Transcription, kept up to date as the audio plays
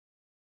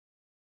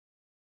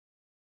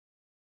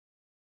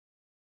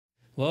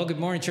Well, good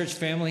morning, church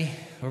family.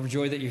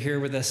 Overjoyed that you're here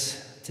with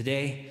us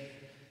today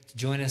to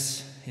join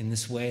us in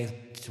this way,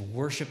 to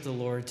worship the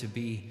Lord, to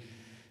be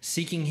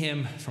seeking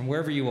Him from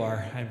wherever you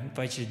are. I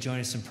invite you to join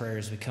us in prayer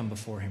as we come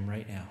before Him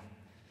right now.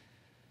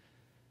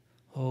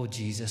 Oh,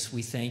 Jesus,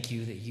 we thank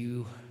you that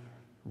you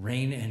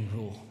reign and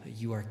rule, that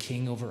you are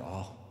King over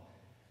all.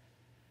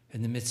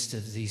 In the midst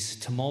of these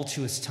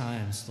tumultuous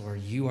times,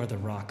 Lord, you are the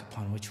rock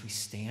upon which we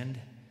stand.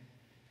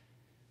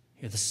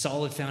 You're the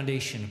solid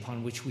foundation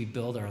upon which we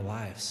build our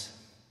lives.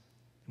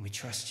 And we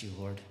trust you,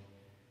 Lord.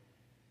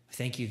 We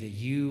thank you that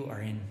you are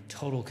in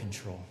total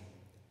control.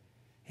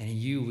 And in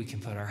you we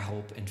can put our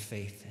hope and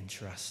faith and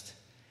trust.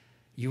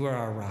 You are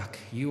our rock.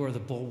 You are the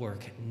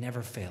bulwark,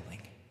 never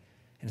failing.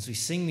 And as we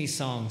sing these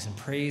songs and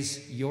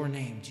praise your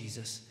name,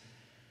 Jesus,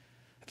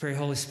 I pray,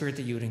 Holy Spirit,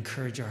 that you would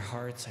encourage our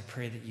hearts. I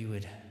pray that you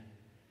would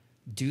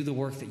do the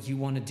work that you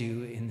want to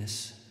do in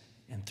this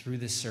and through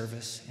this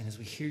service. And as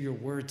we hear your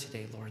word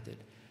today, Lord, that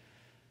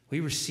we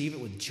receive it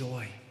with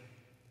joy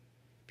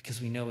because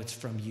we know it's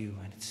from you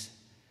and it's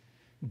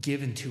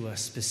given to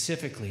us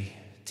specifically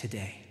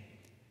today.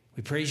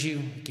 We praise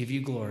you, give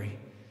you glory.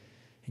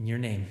 In your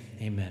name,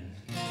 amen.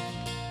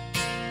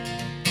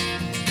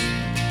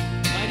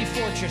 Mighty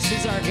fortress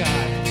is our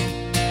God,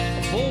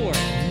 a bulwark,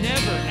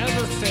 never,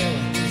 ever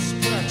failing. Let's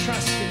put our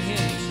trust in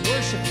him,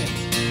 worship him.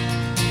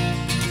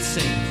 Let's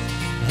sing.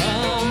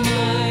 A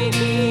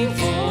mighty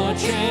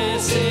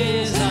fortress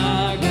is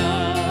our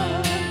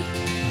God,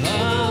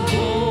 a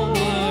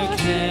bulwark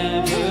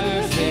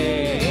never failing.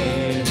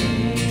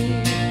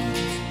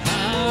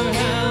 Our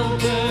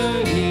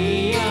helper,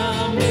 he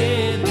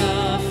amid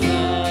the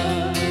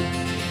flood,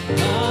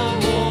 the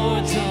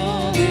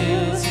mortal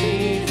ills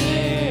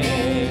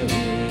declaring.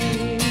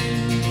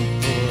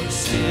 For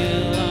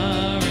still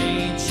our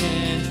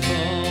ancient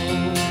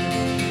foe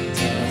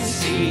does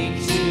seek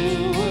to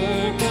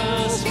work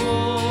us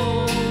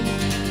woe.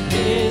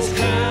 His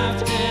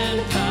craft and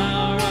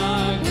power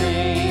are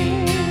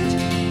great,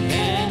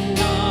 and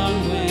none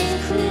with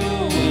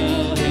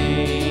cruel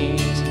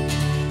hate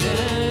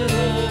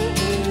ever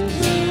proves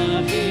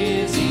of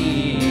his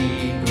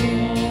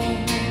equal.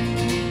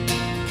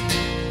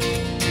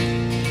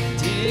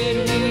 Did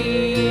we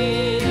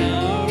in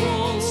our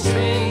own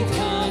strength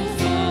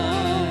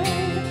confide,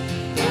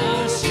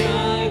 our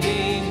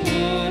striving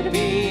would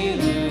be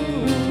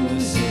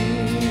losing.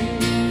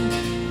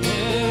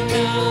 Were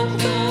not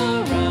the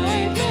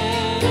right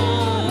men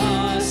on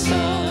our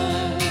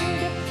side,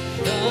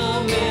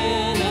 the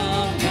men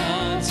of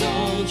God's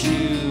own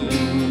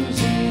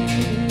choosing.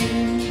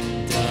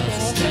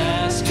 Dust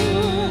ask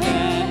who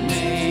that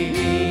may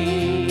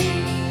be,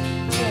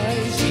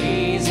 Christ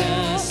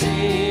Jesus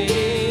it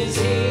is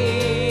he,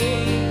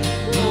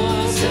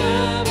 Lord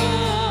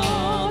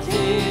Sabaoth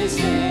his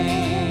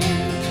name,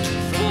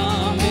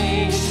 from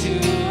age to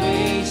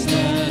age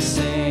the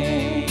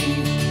same.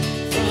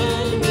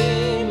 From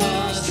him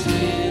must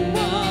win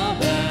the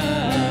battle.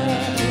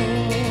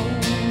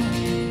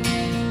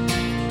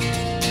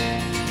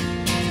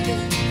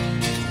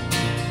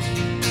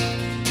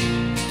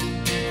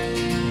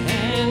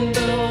 And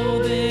though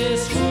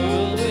this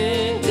world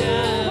with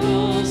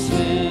devil's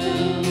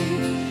will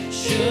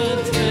should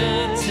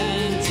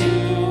threaten to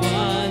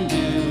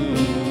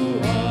undo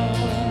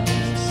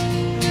us,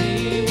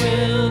 we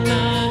will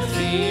not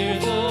fear,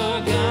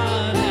 for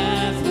God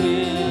hath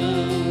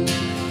willed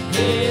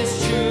his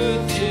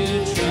truth to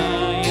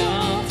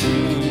triumph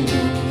through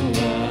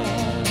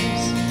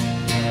us.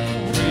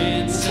 The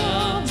prince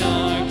of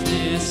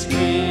darkness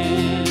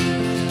grim,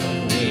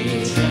 we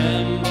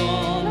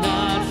tremble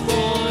not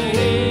for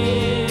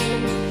him.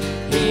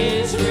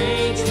 His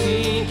rage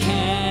we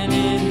can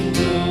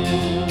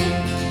endure,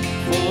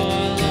 for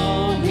lo,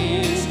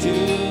 his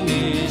doom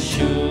is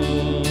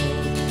sure.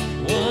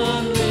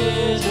 One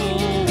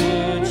little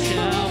word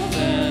shall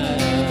fell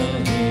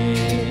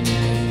him.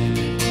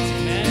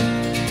 Amen.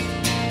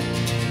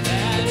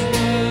 That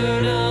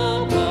word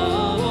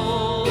above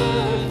all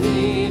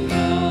earthly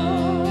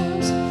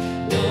powers,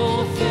 no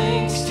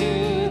thanks to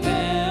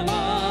them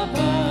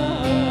abideth.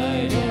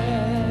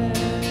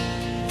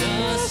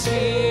 The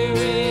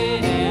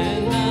Spirit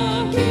and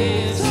the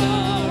gifts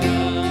are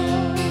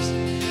ours,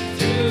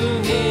 through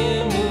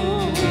him who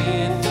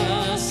with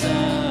us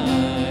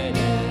abideth.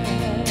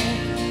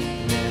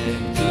 Let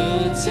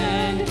goods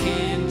and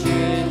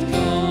kindred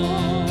go,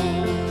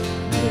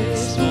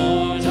 this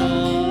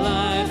mortal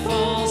life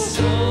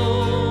also.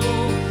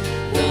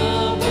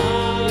 The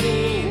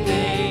body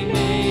they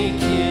may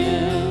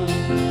kill,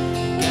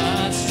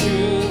 God's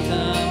truth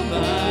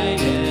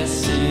abideth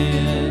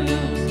still.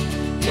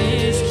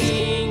 His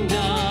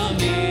kingdom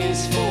is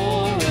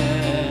forever.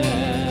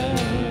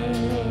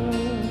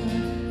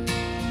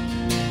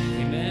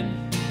 Amen.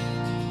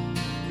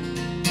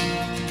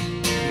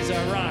 He's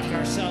our rock,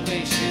 our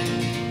salvation.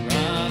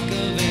 Rock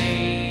of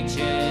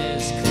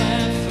ages,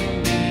 clap for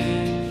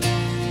me.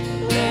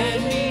 Let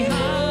me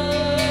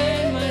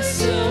hide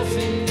myself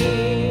in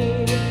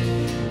thee.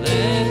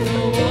 Let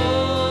the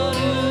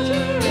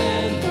water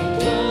and the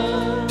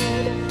blood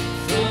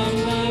from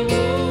my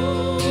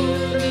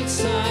wounds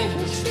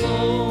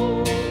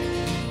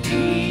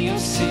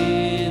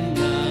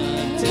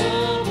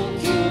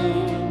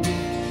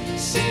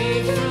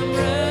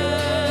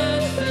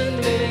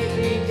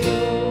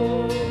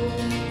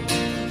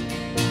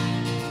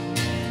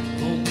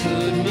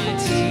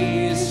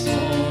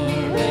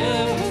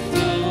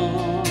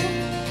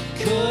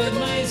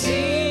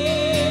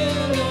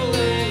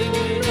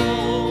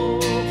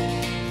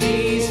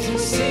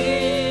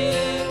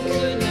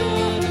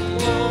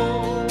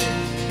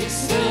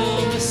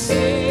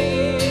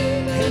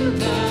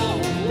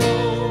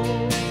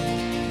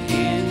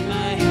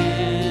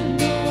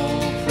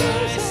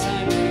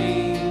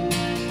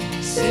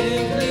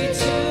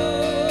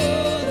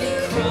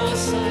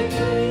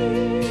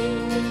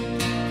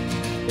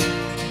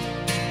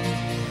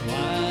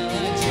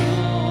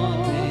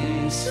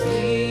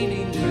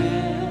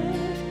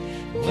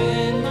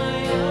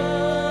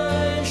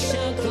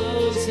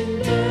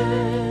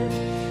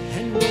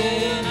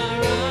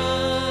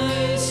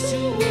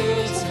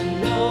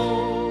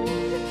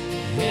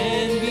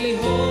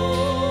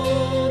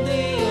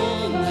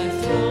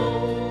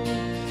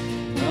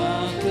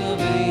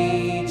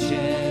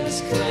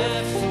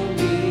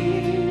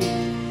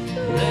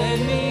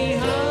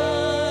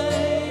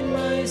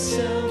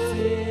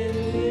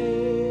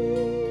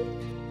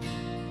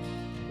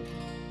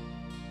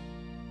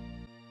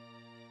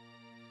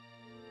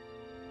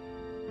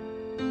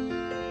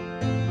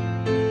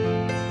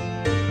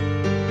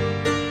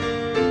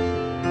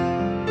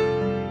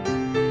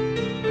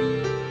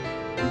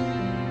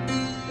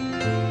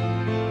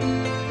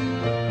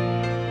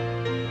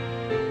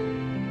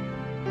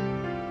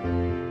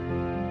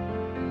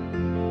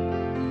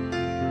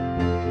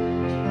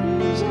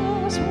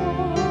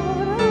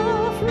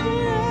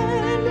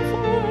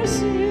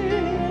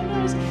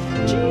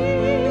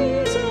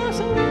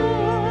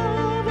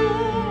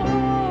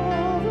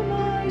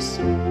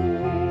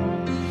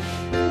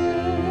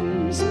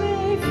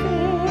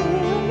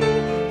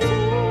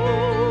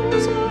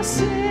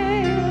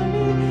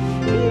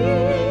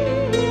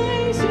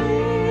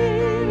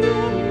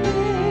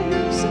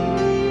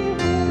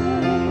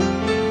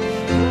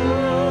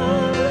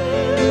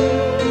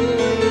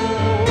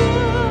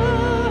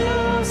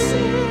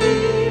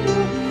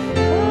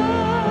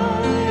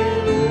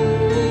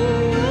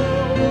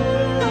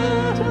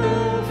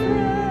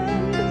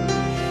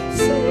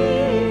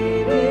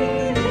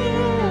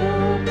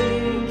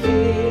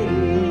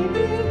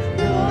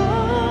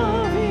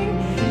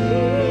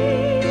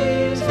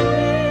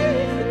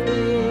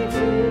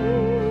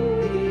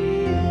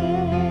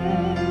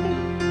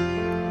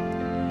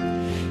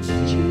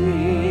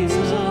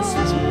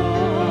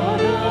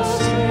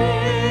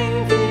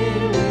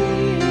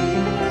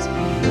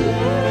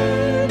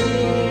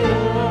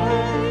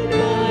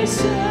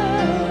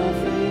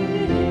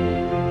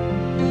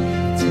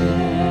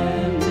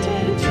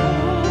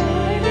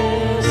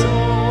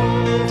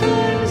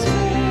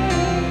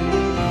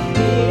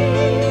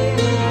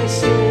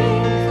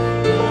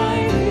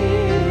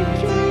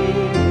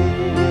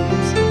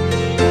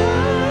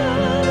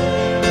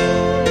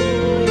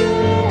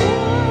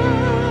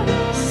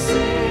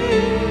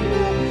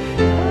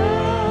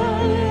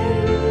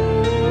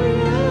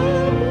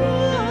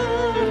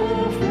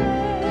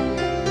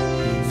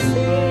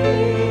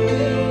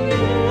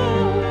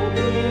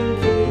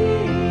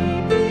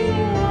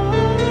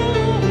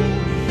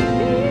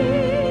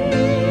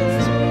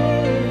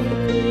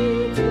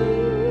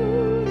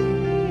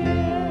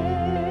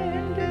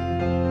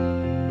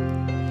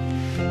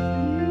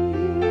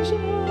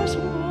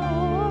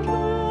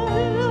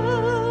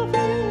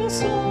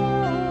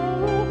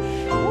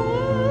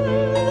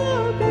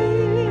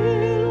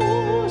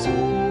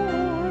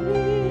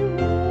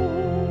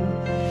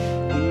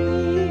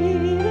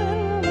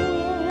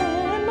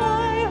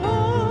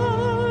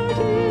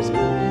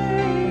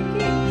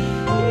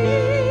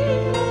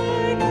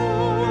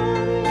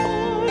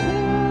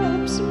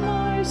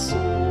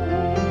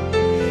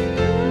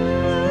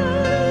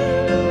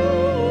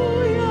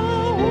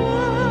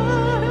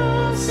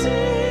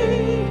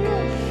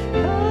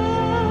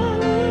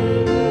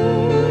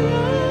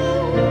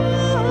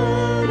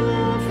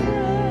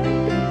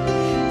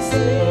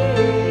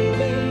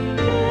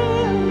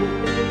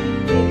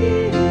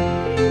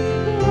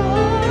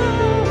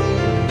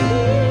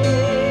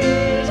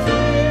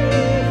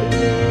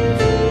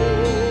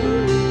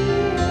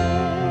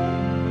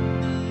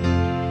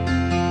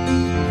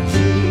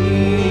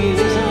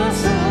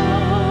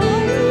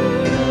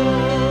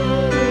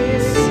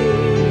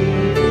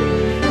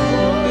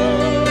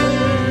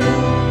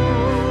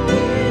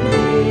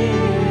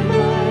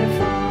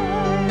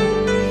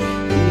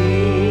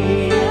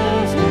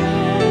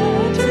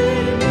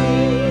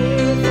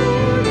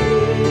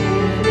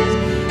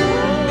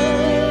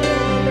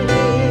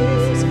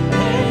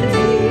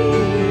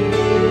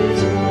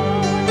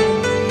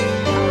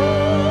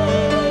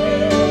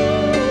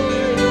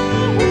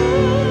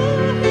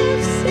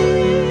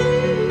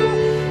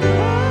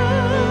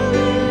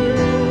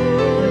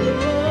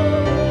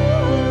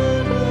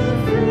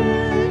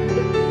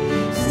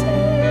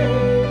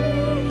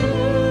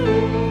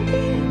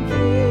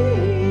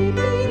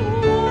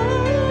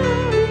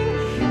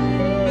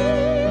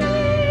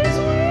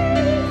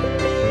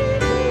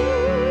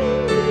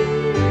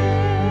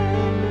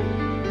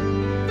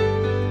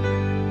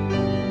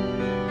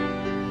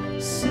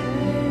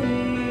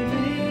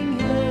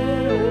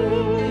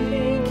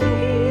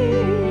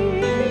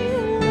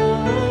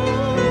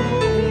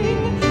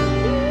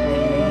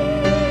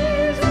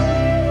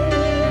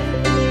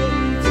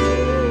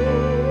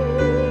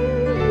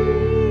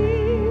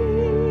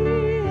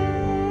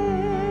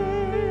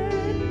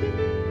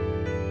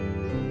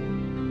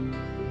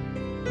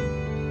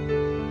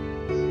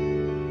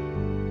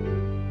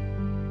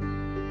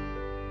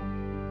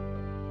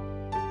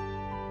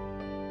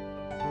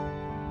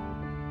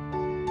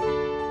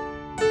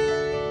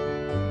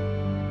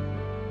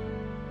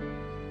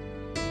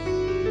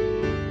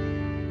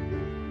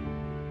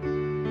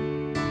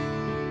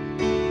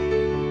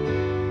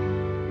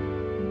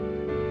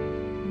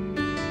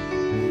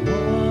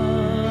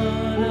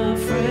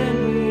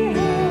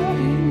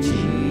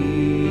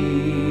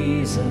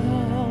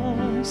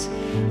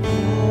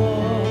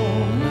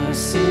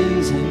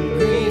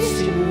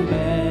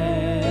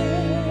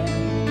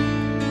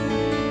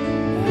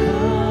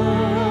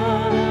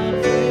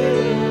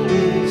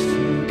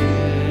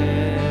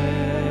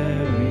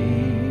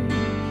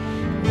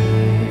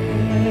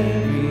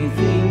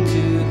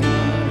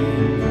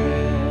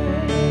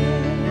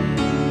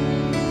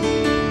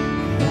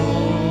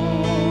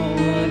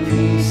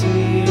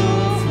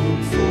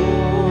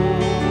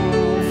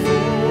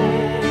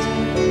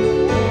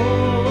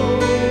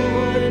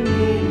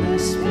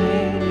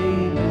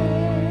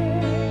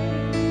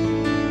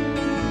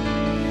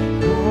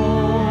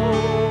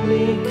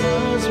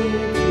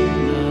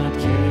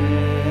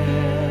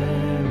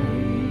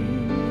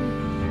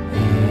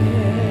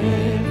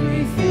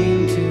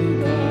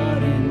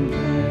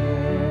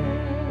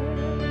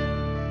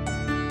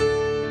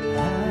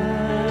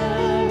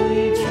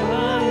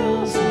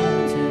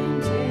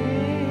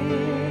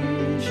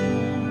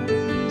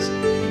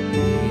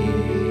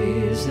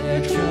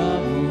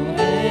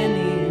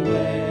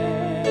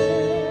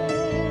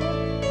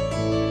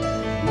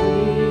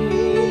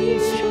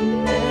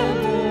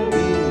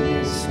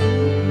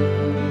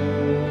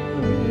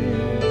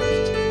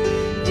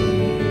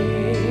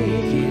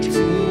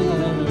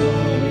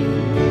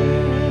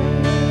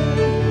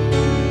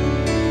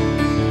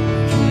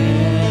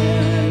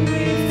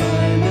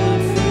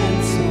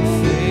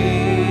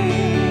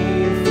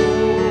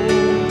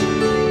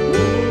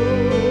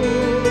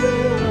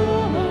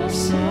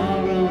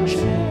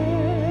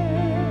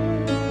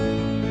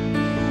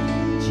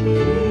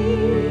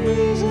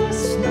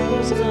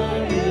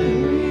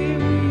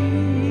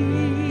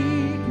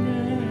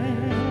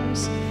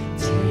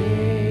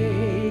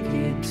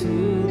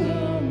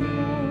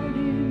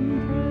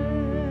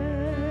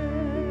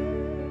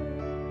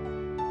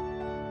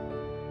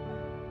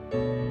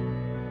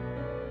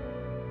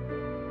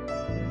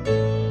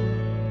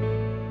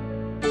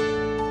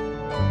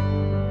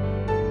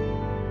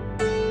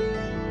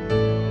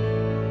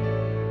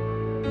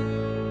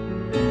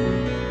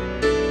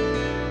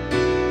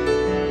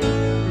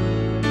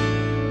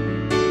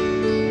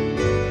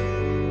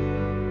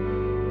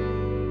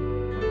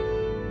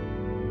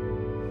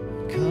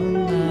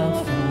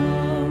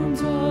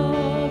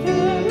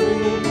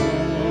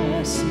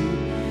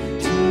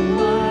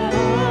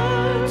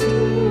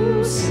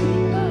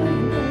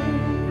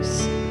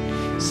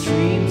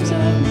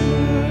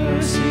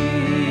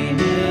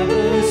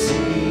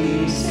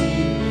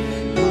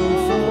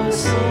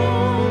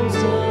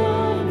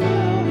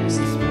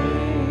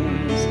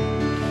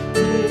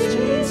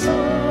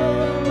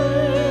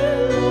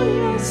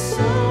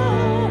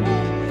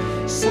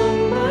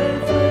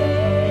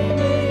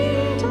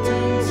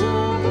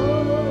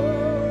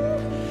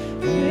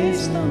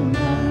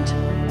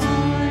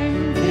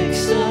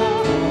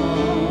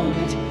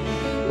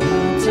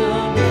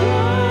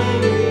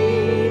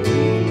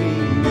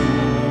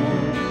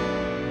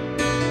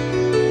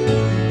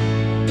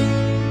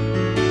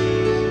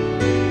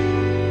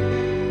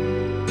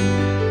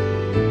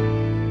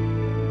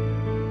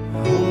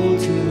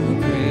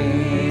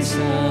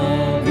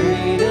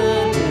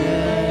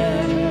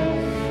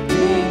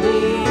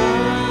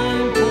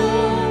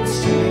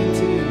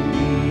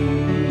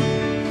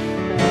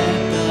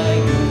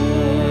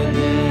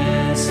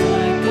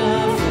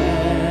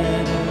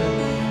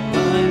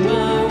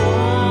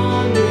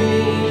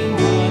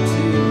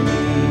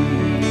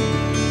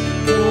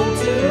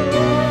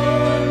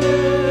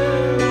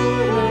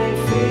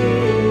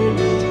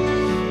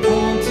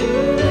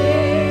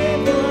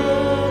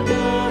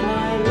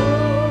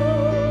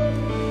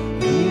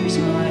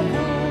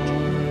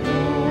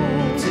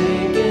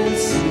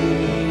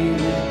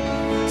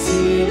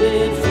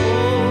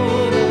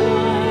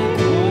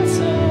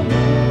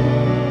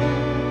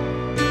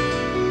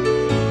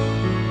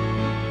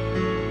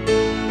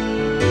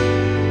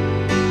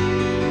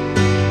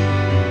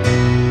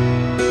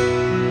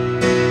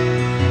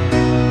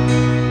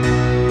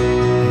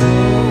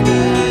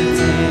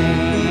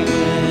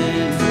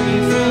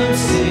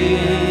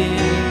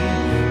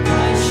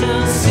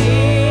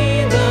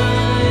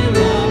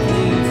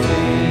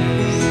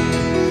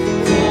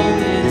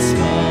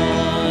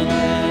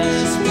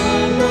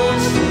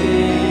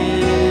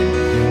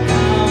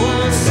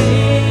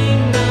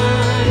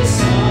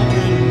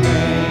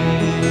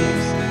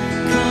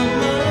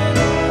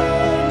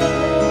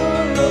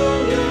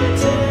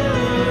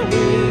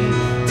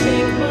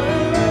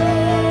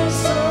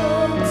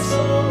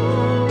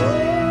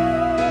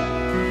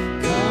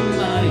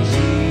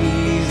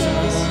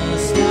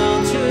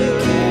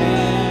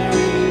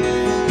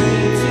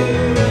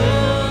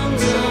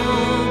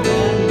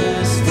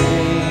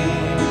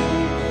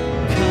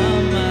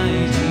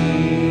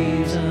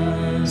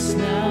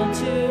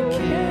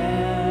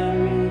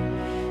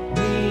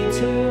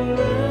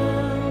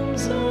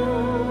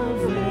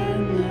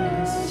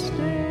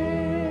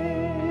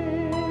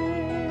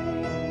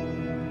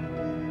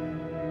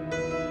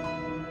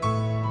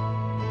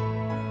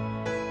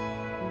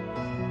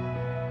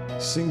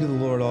Sing to the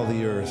Lord, all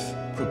the earth.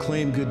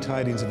 Proclaim good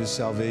tidings of his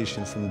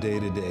salvation from day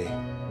to day.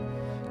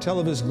 Tell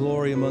of his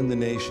glory among the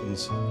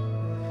nations,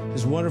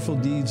 his wonderful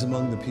deeds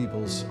among the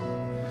peoples.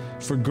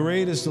 For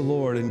great is the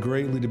Lord and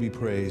greatly to be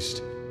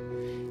praised.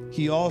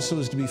 He also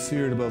is to be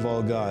feared above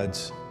all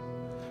gods.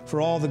 For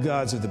all the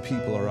gods of the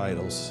people are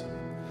idols.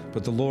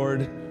 But the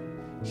Lord,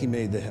 he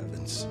made the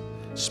heavens.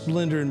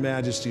 Splendor and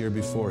majesty are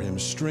before him.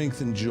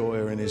 Strength and joy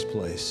are in his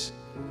place.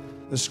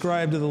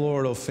 Ascribe to the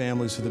Lord, O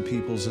families of the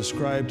peoples.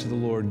 Ascribe to the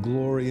Lord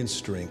glory and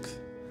strength.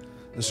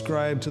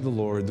 Ascribe to the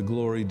Lord the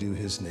glory due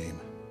his name.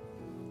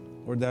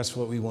 Lord, that's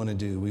what we want to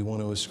do. We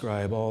want to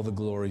ascribe all the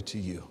glory to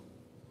you.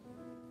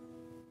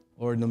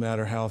 Lord, no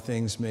matter how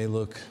things may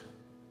look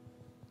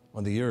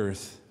on the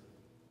earth,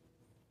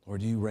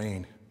 Lord, you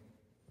reign.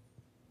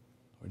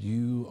 Lord,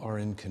 you are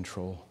in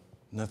control.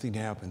 Nothing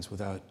happens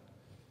without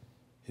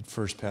it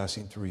first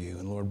passing through you.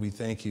 And Lord, we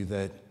thank you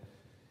that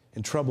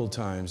in troubled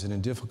times and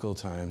in difficult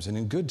times and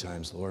in good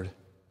times, Lord,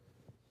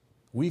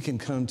 we can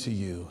come to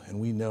you and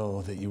we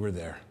know that you are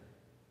there.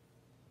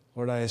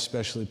 Lord, I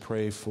especially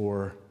pray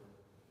for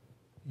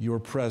your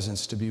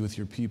presence to be with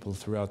your people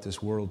throughout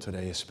this world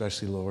today,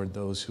 especially, Lord,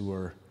 those who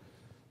are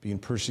being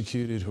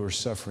persecuted, who are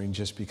suffering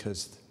just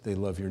because they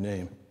love your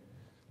name.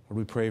 Lord,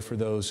 we pray for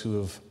those who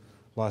have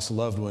lost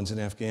loved ones in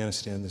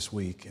Afghanistan this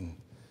week and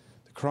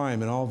the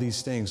crime and all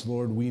these things.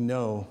 Lord, we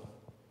know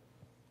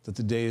that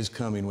the day is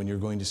coming when you're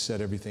going to set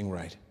everything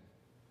right.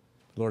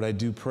 Lord, I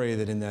do pray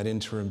that in that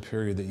interim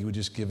period that you would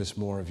just give us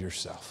more of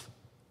yourself.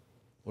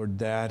 Lord,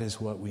 that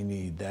is what we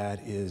need. That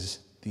is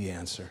the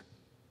answer.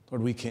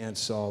 Lord, we can't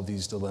solve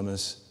these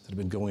dilemmas that have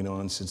been going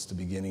on since the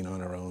beginning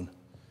on our own.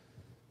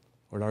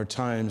 Lord, our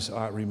times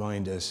ought to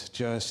remind us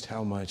just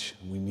how much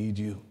we need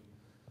you.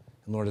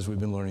 And Lord, as we've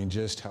been learning,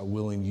 just how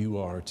willing you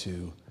are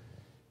to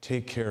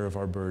take care of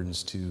our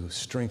burdens, to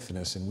strengthen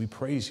us. And we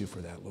praise you for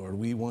that, Lord.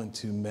 We want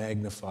to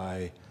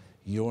magnify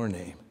your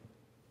name.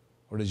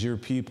 Lord, as your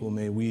people,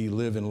 may we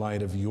live in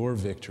light of your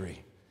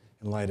victory,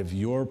 in light of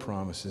your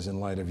promises, in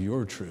light of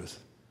your truth,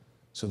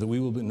 so that we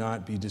will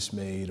not be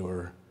dismayed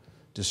or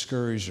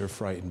discouraged or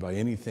frightened by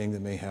anything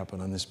that may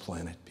happen on this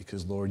planet,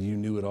 because, Lord, you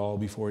knew it all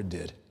before it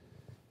did.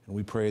 And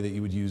we pray that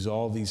you would use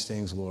all these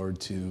things, Lord,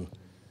 to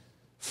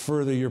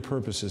further your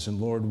purposes.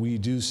 And, Lord, we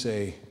do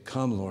say,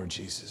 come, Lord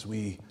Jesus.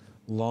 We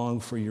long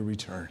for your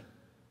return.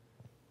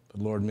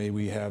 But, Lord, may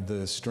we have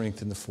the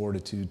strength and the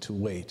fortitude to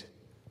wait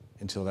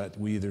until that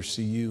we either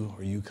see you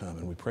or you come.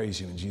 And we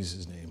praise you in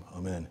Jesus' name.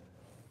 Amen.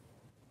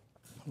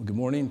 Well, good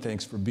morning.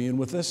 Thanks for being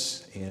with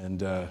us.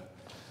 And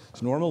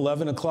it's normal,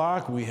 11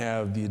 o'clock. We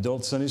have the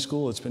adult Sunday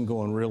school. It's been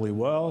going really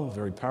well.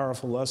 Very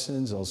powerful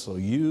lessons. Also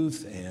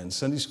youth and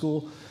Sunday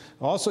school.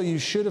 Also, you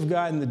should have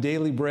gotten the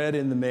daily bread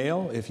in the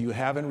mail. If you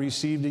haven't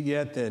received it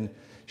yet, then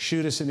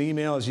shoot us an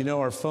email. As you know,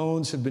 our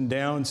phones have been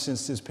down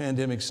since this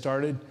pandemic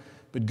started.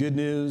 But good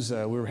news,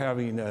 we're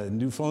having a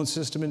new phone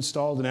system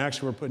installed. And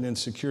actually, we're putting in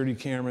security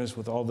cameras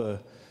with all the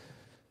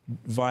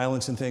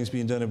violence and things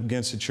being done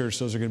against the church.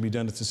 Those are going to be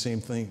done at the same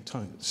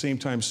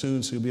time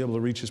soon, so you'll be able to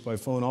reach us by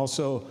phone.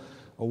 Also,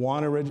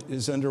 Awana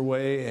is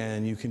underway,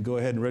 and you can go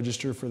ahead and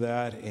register for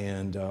that.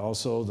 And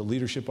also, the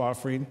leadership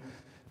offering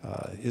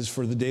is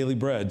for the daily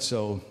bread.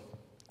 So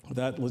with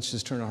that, let's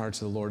just turn our hearts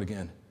to the Lord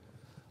again.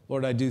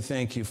 Lord, I do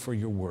thank you for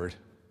your word.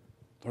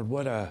 Lord,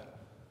 what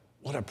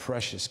a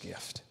precious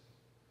gift.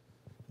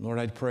 Lord,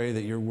 I pray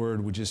that your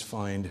word would just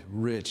find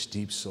rich,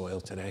 deep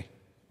soil today.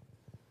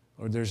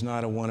 Lord, there's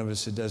not a one of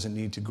us that doesn't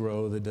need to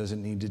grow, that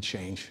doesn't need to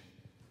change,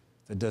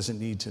 that doesn't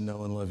need to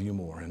know and love you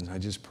more. And I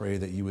just pray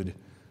that you would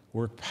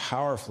work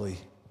powerfully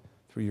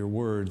through your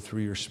word,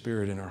 through your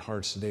spirit in our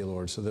hearts today,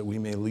 Lord, so that we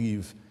may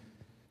leave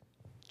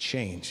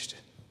changed,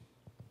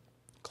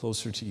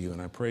 closer to you.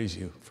 And I praise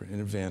you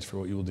in advance for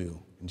what you will do.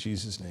 In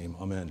Jesus' name,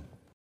 amen.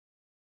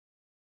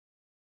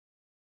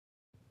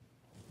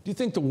 Do you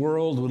think the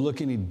world would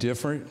look any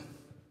different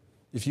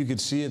if you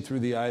could see it through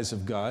the eyes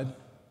of God?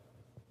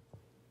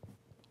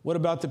 What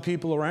about the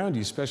people around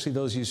you, especially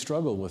those you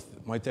struggle with?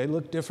 Might they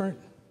look different?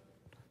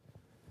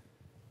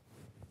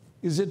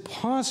 Is it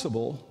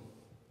possible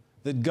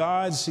that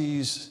God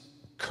sees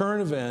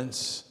current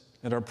events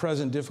and our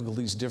present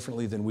difficulties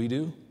differently than we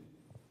do? Do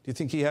you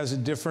think he has a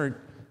different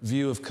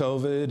view of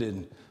COVID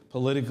and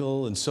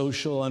political and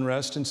social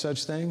unrest and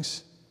such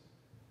things?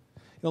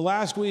 You know,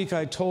 last week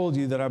I told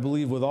you that I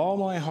believe with all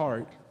my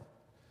heart,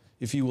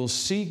 if you will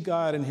seek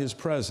God in his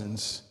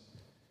presence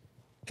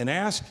and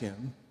ask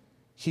him,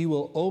 he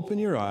will open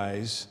your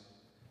eyes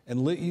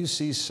and let you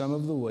see some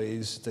of the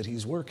ways that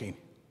he's working.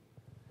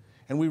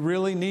 And we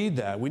really need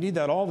that. We need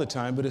that all the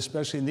time, but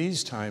especially in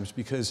these times,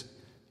 because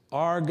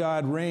our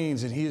God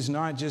reigns and he is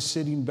not just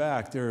sitting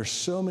back. There are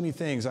so many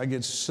things. I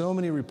get so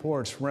many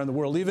reports from around the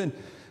world. Even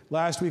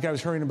last week I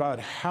was hearing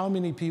about how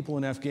many people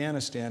in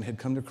Afghanistan had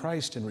come to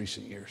Christ in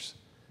recent years.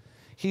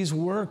 He's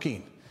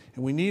working,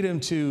 and we need him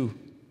to,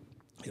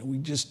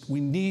 we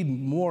need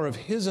more of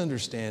his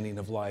understanding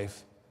of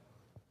life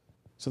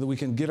so that we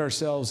can get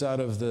ourselves out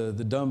of the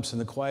dumps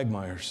and the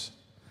quagmires.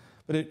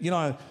 But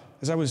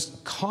as I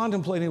was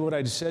contemplating what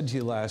I'd said to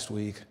you last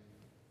week,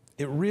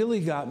 it really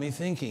got me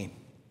thinking,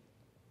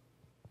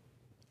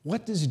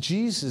 what does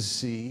Jesus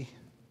see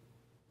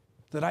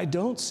that I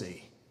don't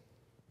see?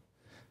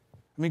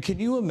 I mean, can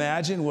you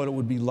imagine what it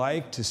would be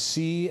like to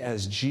see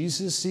as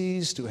Jesus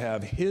sees, to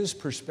have his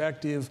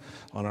perspective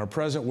on our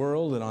present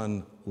world and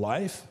on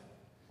life?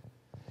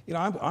 You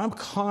know, I'm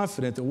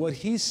confident that what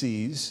he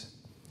sees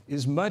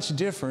is much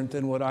different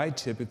than what I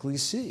typically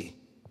see.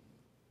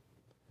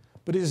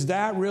 But is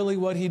that really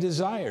what he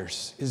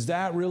desires? Is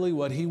that really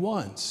what he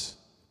wants?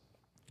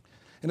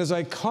 And as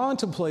I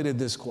contemplated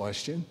this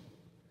question,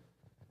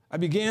 I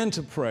began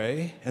to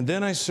pray, and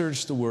then I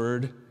searched the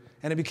Word,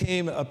 and it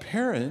became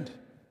apparent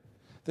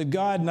that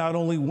God not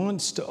only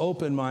wants to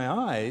open my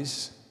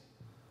eyes,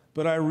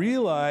 but I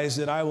realize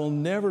that I will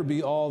never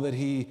be all that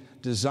he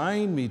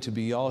designed me to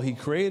be, all he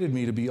created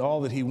me to be,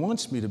 all that he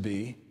wants me to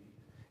be,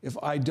 if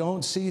I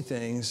don't see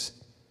things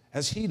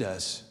as he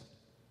does.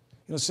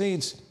 You know,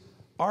 saints,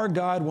 our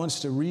God wants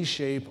to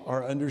reshape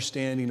our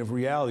understanding of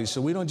reality. So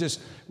we don't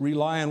just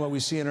rely on what we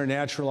see in our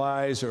natural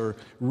eyes or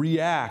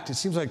react. It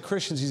seems like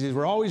Christians these days,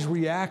 we're always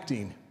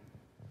reacting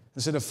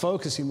instead of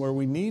focusing where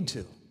we need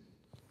to.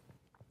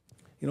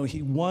 You know,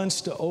 he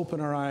wants to open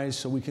our eyes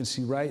so we can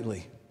see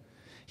rightly.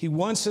 He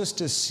wants us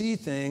to see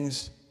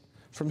things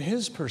from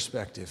his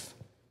perspective,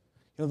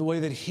 you know, the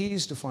way that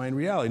he's defined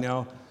reality.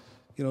 Now,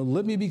 you know,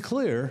 let me be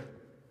clear.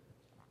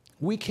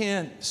 We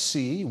can't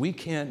see, we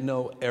can't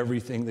know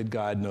everything that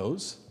God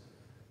knows.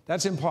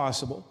 That's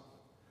impossible.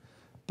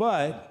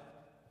 But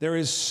there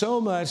is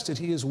so much that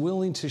he is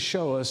willing to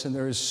show us, and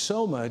there is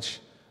so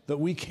much that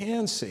we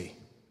can see.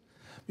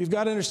 You've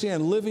got to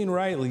understand, living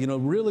rightly, you know,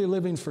 really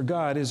living for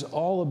God is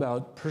all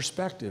about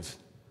perspective.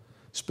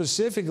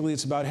 Specifically,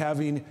 it's about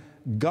having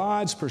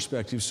God's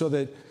perspective so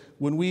that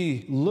when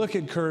we look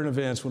at current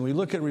events, when we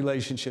look at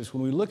relationships,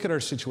 when we look at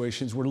our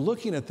situations, we're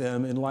looking at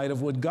them in light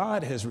of what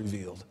God has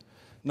revealed.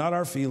 Not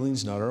our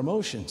feelings, not our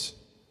emotions.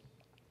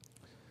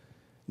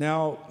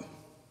 Now,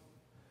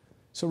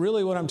 so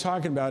really what I'm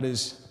talking about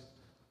is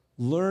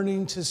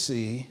learning to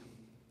see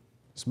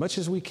as much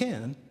as we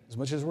can, as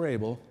much as we're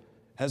able,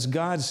 as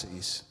God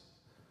sees.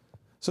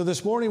 So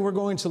this morning we're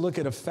going to look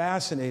at a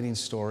fascinating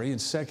story in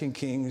 2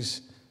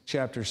 Kings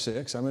chapter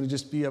 6. I'm going to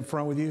just be up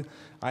front with you.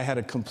 I had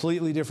a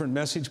completely different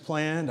message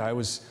planned.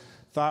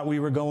 Thought we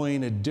were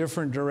going a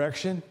different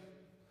direction.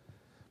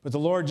 But the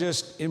Lord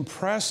just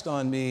impressed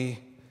on me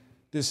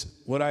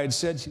what I had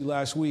said to you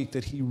last week,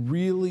 that he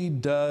really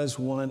does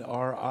want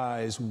our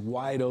eyes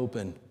wide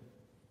open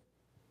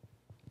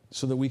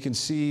so that we can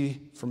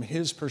see from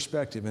his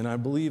perspective. And I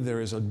believe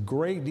there is a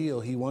great deal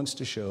he wants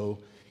to show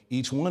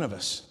each one of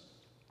us.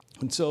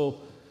 And so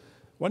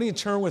why don't you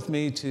turn with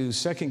me to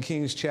 2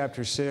 Kings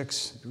chapter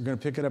 6. We're going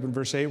to pick it up in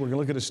verse 8. We're going to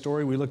look at a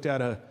story we looked at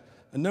a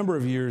number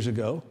of years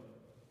ago.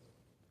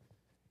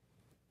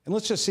 And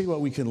let's just see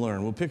what we can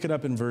learn. We'll pick it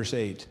up in verse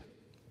 8.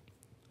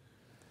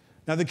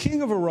 Now the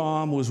king of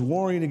Aram was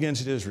warring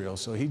against Israel,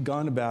 so he'd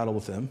gone to battle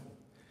with them.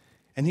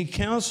 And he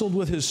counseled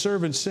with his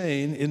servants,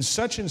 saying, in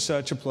such and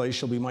such a place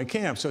shall be my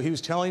camp. So he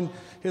was telling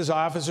his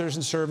officers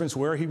and servants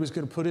where he was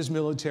going to put his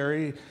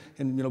military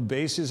and, you know,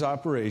 base his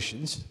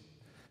operations.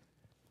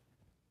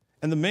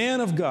 And the man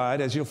of God,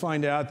 as you'll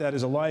find out, that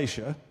is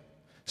Elisha,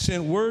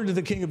 sent word to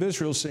the king of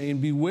Israel, saying,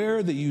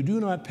 beware that you do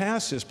not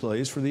pass this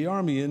place, for the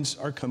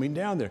Arameans are coming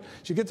down there.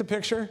 Did you get the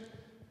picture?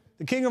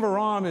 The king of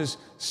Aram is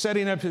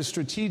setting up his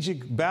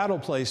strategic battle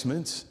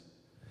placements,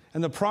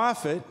 and the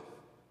prophet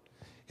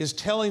is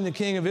telling the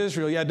king of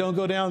Israel, yeah, don't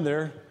go down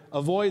there,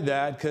 avoid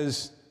that,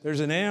 because there's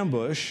an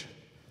ambush.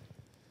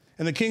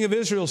 And the king of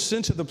Israel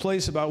sent to the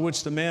place about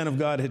which the man of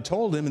God had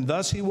told him, and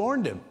thus he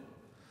warned him,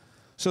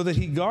 so that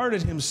he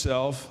guarded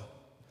himself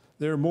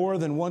there more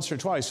than once or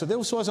twice. So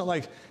this wasn't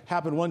like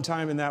happened one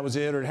time and that was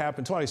it, or it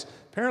happened twice.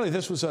 Apparently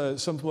this was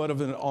somewhat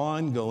of an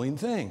ongoing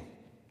thing.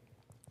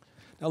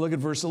 Now look at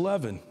verse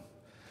 11.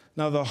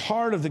 Now the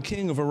heart of the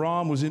king of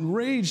Aram was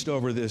enraged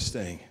over this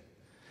thing.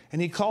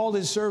 And he called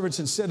his servants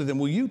and said to them,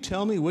 will you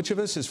tell me which of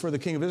us is for the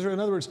king of Israel? In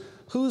other words,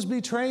 who's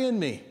betraying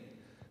me?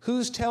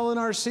 Who's telling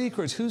our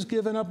secrets? Who's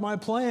giving up my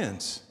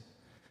plans?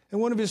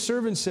 And one of his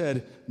servants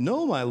said,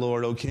 no, my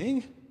lord, O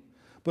king.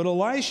 But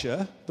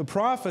Elisha, the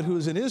prophet who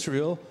is in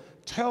Israel,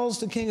 tells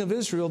the king of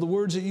Israel the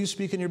words that you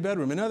speak in your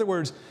bedroom. In other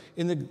words,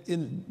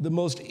 in the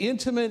most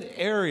intimate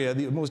area,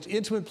 the most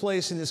intimate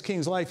place in this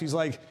king's life, he's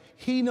like,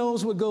 he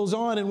knows what goes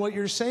on and what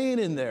you're saying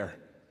in there.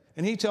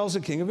 And he tells the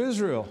king of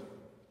Israel.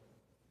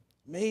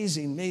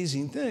 Amazing,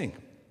 amazing thing.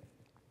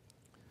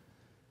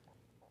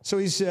 So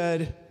he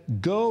said,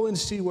 go and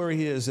see where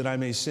he is, that I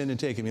may send and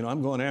take him. You know,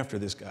 I'm going after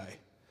this guy.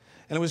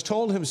 And it was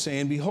told him,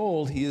 saying,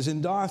 behold, he is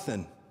in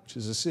Dothan, which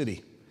is a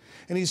city.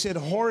 And he said,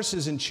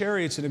 horses and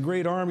chariots and a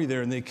great army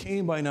there. And they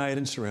came by night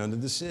and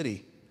surrounded the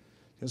city.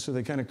 And so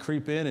they kind of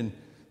creep in, and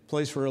the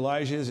place where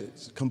Elijah is,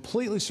 it's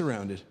completely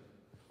surrounded.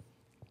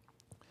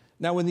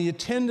 Now, when the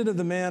attendant of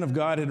the man of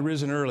God had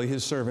risen early,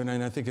 his servant,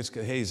 and I think it's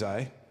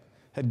Gehazi,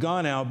 had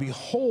gone out,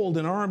 behold,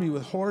 an army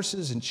with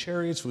horses and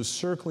chariots was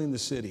circling the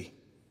city.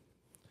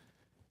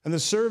 And the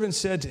servant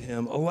said to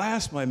him,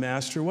 alas, my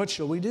master, what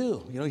shall we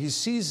do? You know, he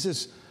sees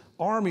this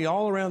army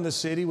all around the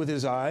city with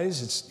his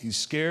eyes. He's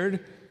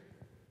scared.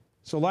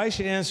 So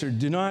Elisha answered,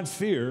 do not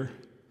fear,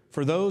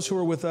 for those who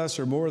are with us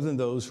are more than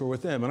those who are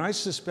with them. And I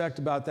suspect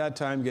about that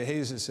time,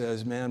 Gehazi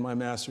says, man, my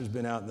master's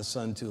been out in the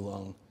sun too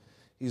long.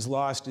 He's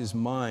lost his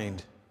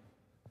mind.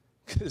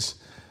 Because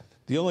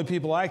the only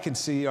people I can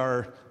see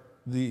are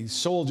the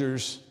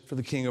soldiers for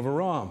the king of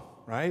Aram,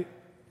 right?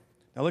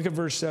 Now look at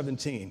verse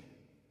 17.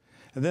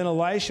 And then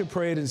Elisha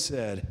prayed and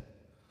said,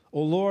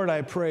 O Lord,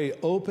 I pray,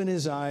 open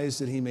his eyes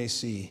that he may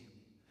see.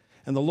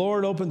 And the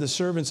Lord opened the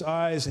servant's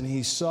eyes, and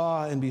he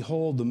saw, and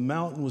behold, the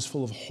mountain was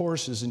full of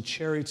horses and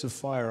chariots of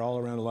fire all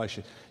around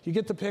Elisha. You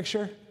get the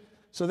picture?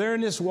 So they're in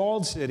this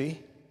walled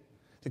city.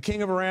 The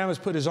king of Aram has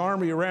put his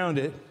army around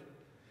it.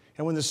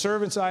 And when the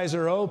servant's eyes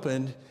are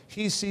opened,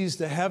 he sees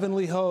the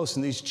heavenly host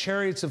and these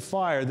chariots of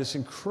fire, this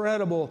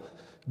incredible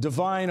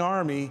divine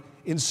army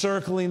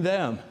encircling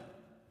them.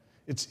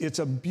 It's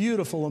a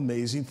beautiful,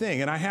 amazing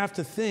thing. And I have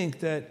to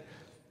think that,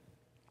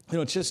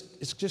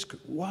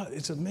 wow,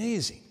 it's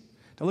amazing.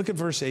 Now look at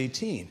verse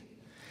 18. And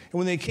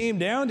when they came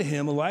down to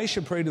him,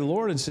 Elisha prayed to the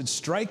Lord and said,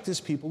 strike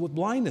this people with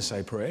blindness,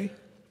 I pray.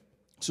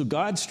 So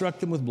God struck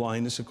them with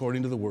blindness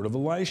according to the word of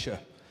Elisha.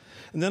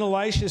 And then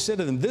Elisha said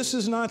to them, this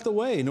is not the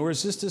way, nor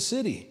is this the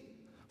city.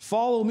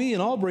 Follow me,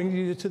 and I'll bring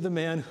you to the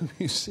man whom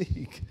you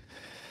seek.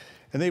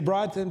 And they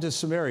brought them to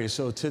Samaria,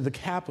 so to the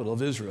capital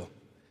of Israel.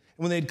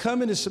 And when they'd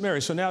come into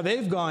Samaria, so now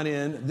they've gone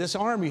in, this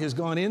army has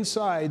gone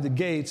inside the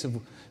gates of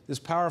this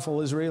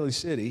powerful Israeli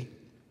city.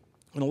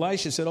 And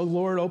Elisha said, O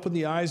Lord, open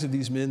the eyes of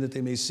these men that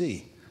they may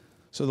see.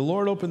 So the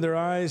Lord opened their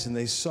eyes, and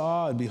they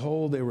saw, and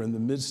behold, they were in the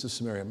midst of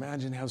Samaria.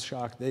 Imagine how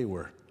shocked they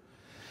were.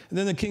 And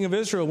then the king of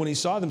Israel, when he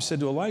saw them, said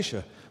to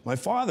Elisha, my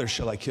father,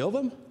 shall I kill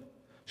them?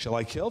 Shall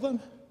I kill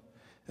them?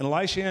 And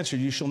Elisha answered,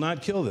 you shall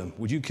not kill them.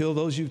 Would you kill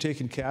those you've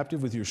taken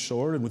captive with your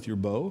sword and with your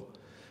bow?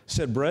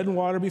 Set bread and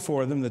water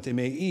before them that they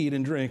may eat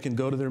and drink and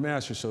go to their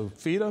master. So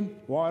feed them,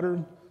 water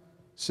them,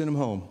 send them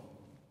home.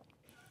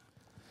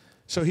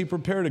 So he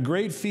prepared a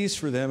great feast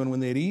for them, and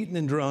when they had eaten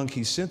and drunk,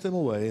 he sent them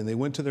away, and they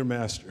went to their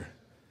master.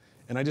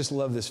 And I just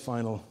love this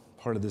final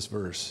part of this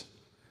verse.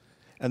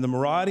 And the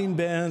marauding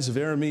bands of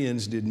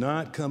Arameans did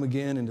not come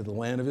again into the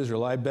land of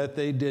Israel. I bet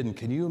they didn't.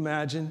 Can you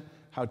imagine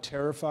how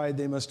terrified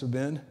they must have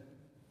been?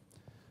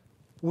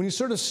 When you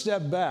sort of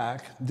step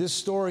back, this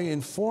story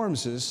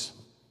informs us,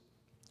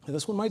 and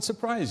this one might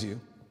surprise you,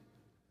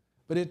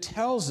 but it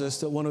tells us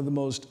that one of the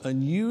most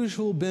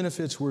unusual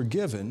benefits we're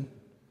given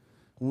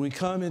when we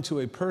come into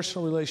a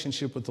personal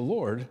relationship with the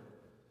Lord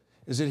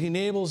is that he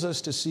enables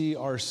us to see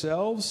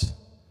ourselves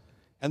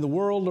and the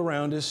world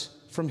around us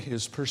from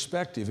his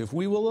perspective. If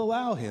we will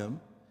allow him,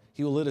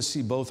 he will let us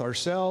see both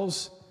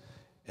ourselves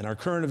and our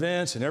current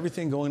events and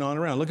everything going on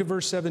around. Look at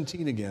verse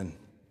 17 again.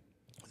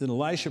 Then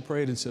Elisha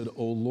prayed and said,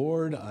 O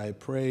Lord, I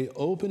pray,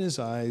 open his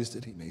eyes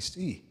that he may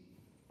see.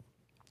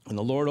 And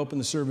the Lord opened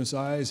the servant's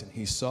eyes, and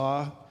he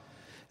saw,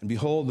 and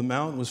behold, the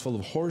mountain was full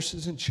of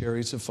horses and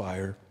chariots of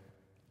fire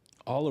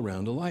all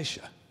around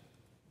Elisha.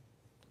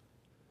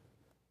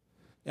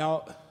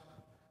 Now,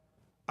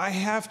 I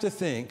have to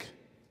think,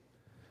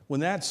 when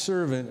that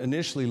servant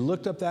initially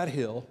looked up that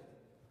hill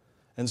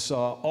and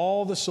saw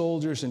all the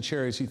soldiers and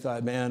chariots, he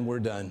thought, man, we're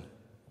done.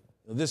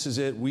 This is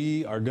it.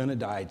 We are going to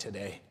die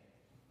today.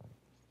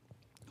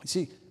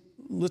 See,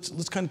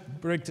 let's kind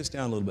of break this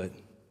down a little bit.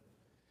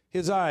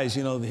 His eyes,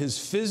 his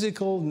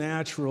physical,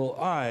 natural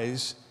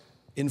eyes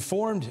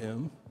informed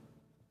him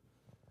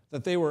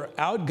that they were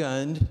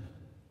outgunned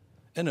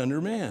and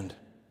undermanned.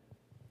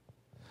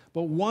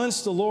 But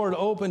once the Lord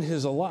opened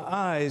his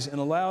eyes and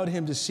allowed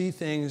him to see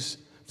things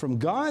from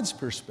God's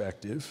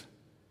perspective,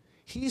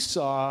 he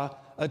saw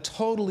a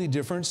totally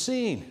different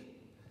scene.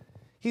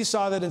 He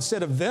saw that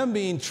instead of them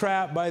being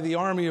trapped by the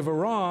army of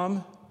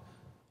Aram,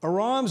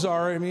 Aram's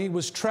army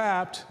was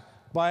trapped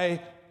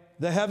by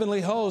the heavenly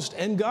host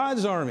and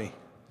God's army.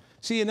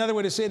 See, another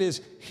way to say it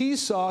is, he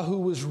saw who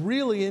was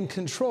really in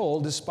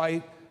control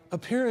despite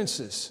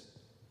appearances.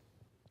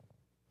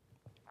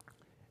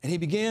 And he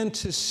began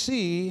to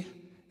see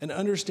and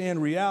understand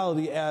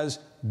reality as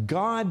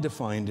God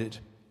defined it.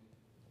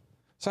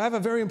 So I have a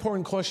very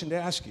important question to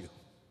ask you.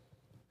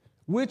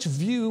 Which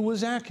view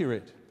was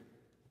accurate?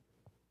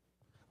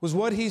 Was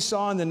what he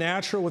saw in the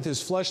natural with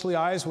his fleshly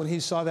eyes when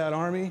he saw that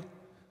army,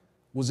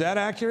 was that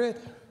accurate?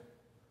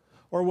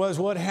 Or was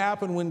what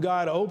happened when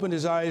God opened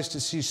his eyes to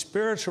see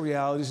spiritual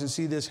realities and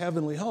see this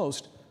heavenly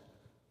host,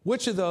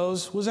 which of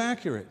those was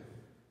accurate?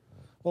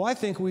 Well, I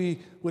think we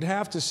would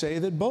have to say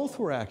that both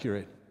were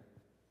accurate.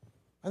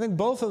 I think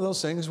both of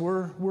those things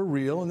were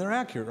real and they're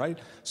accurate, right?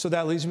 So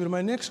that leads me to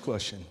my next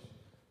question.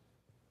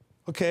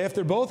 Okay, if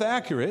they're both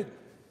accurate,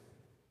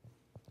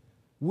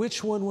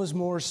 which one was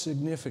more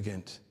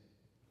significant?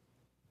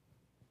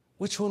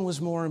 Which one was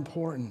more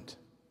important?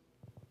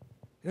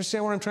 You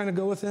understand where I'm trying to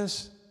go with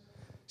this?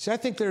 See, I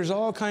think there's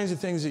all kinds of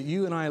things that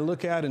you and I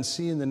look at and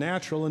see in the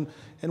natural,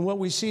 and what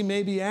we see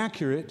may be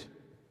accurate,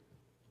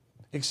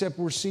 except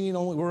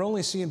we're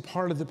only seeing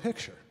part of the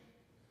picture.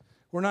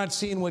 We're not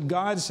seeing what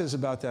God says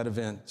about that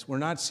event. We're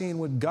not seeing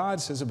what God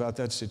says about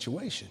that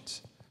situation.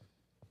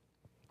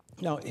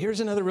 Now, here's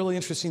another really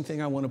interesting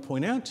thing I want to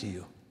point out to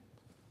you.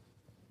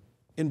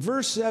 In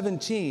verse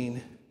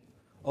 17,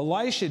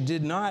 Elisha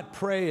did not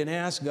pray and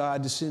ask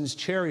God to send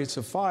chariots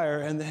of fire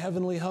and the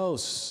heavenly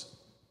hosts.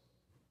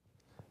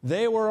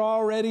 They were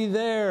already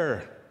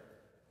there.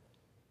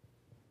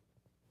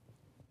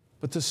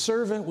 But the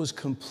servant was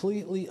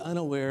completely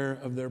unaware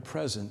of their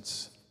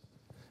presence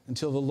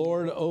until the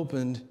Lord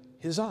opened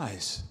his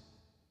eyes.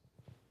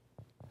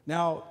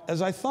 Now,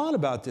 as I thought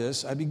about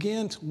this, I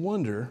began to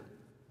wonder,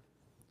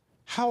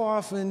 how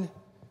often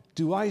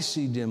do I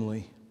see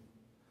dimly?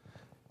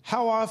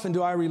 How often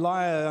do I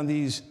rely on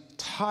these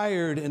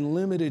tired and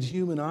limited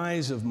human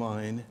eyes of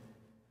mine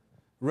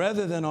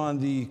rather than on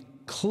the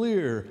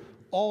clear,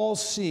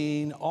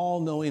 all-seeing,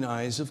 all-knowing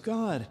eyes of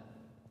God?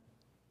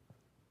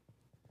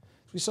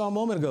 As we saw a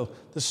moment ago,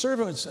 the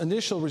servant's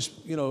initial,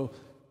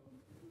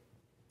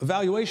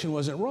 evaluation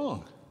wasn't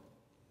wrong.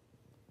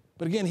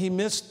 But again, he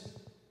missed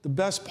the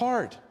best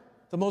part,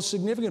 the most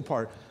significant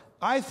part.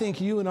 I think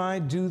you and I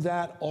do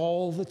that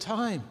all the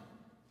time.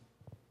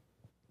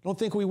 I don't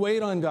think we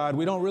wait on God.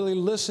 We don't really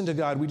listen to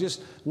God. We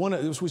just want to,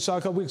 as we saw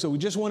a couple weeks ago, we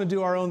just want to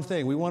do our own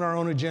thing. We want our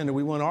own agenda.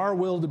 We want our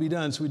will to be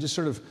done, so we just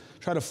sort of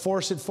try to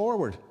force it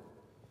forward.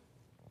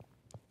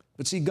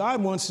 But see,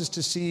 God wants us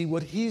to see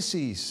what he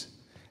sees.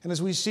 And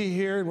as we see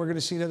here, and we're going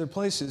to see in other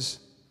places,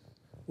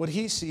 what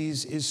he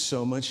sees is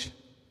so much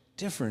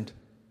different.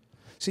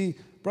 See,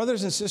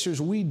 brothers and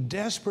sisters, we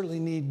desperately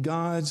need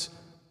God's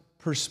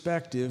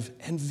perspective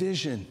and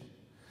vision.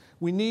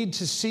 We need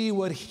to see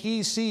what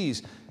he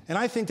sees. And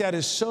I think that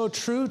is so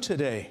true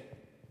today.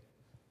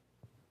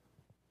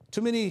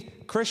 Too many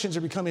Christians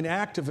are becoming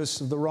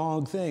activists of the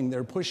wrong thing.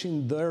 They're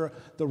pushing the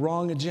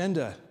wrong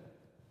agenda.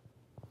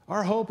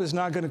 Our hope is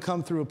not going to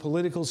come through a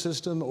political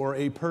system or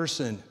a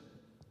person.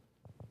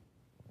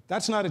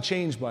 That's not a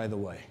change, by the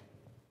way.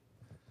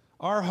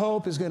 Our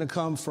hope is going to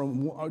come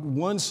from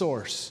one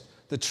source.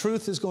 The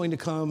truth is going to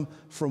come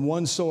from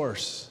one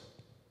source.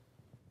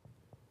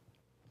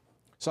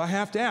 So I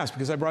have to ask,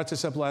 because I brought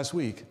this up last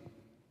week,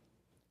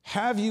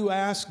 have you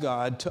asked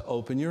God to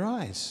open your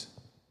eyes?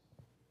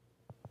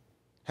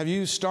 Have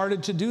you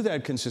started to do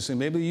that consistently?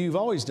 Maybe you've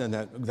always done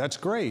that. That's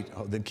great.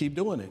 Oh, then keep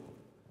doing it.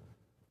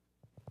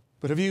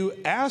 But have you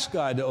asked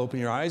God to open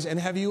your eyes, and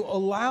have you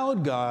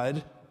allowed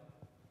God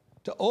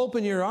to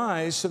open your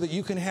eyes so that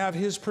you can have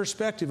his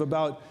perspective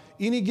about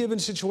any given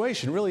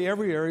situation, really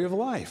every area of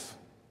life?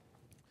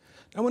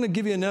 I want to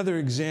give you another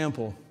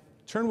example.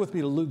 Turn with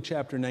me to Luke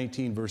chapter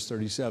 19, verse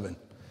 37.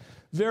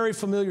 Very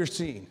familiar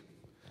scene.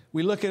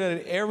 We look at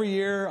it every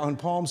year on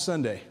Palm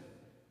Sunday.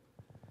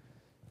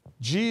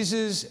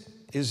 Jesus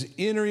is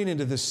entering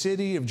into the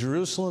city of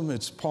Jerusalem.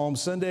 It's Palm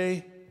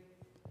Sunday.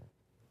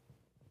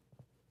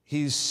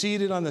 He's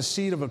seated on the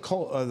seat of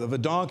a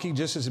donkey,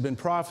 just as had been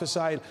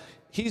prophesied.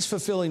 He's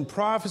fulfilling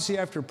prophecy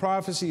after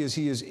prophecy as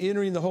he is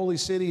entering the holy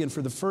city, and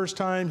for the first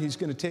time, he's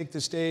going to take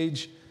the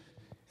stage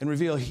and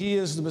reveal he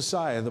is the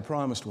Messiah, the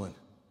promised one.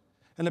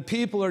 And the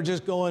people are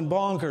just going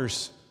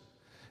bonkers.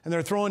 And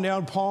they're throwing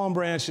down palm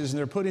branches, and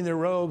they're putting their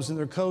robes and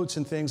their coats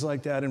and things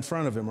like that in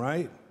front of him,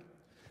 right?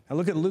 Now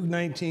look at Luke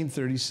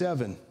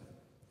 19:37.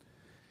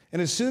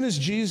 And as soon as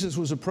Jesus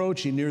was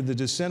approaching near the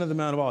descent of the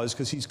Mount of Olives,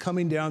 because he's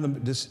coming down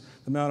the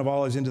Mount of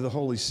Olives into the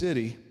holy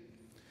city,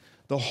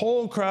 the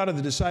whole crowd of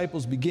the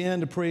disciples began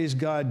to praise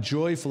God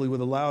joyfully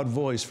with a loud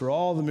voice for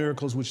all the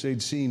miracles which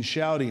they'd seen,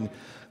 shouting,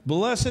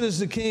 "Blessed is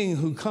the King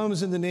who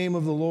comes in the name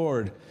of the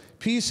Lord.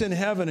 Peace in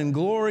heaven and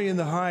glory in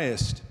the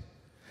highest."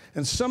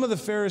 And some of the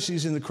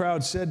Pharisees in the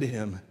crowd said to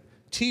him,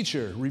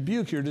 "Teacher,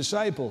 rebuke your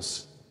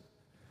disciples."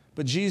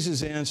 But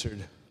Jesus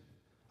answered,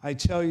 "I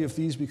tell you, if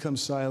these become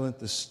silent,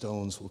 the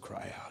stones will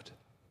cry out."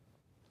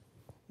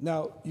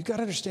 Now, you've got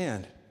to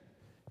understand,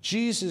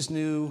 Jesus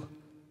knew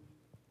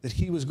that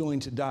he was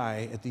going to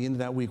die at the end of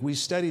that week. We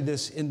studied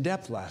this in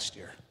depth last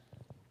year.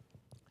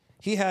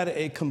 He had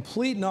a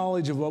complete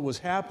knowledge of what was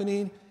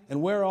happening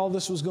and where all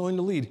this was going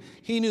to lead.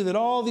 He knew that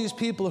all these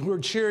people who were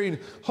cheering,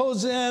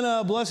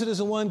 "Hosanna, blessed is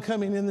the one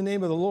coming in the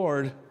name of the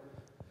Lord,"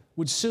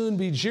 would soon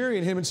be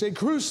jeering him and say,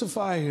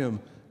 "Crucify him,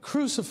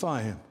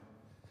 crucify him."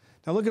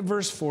 Now look at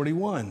verse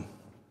 41.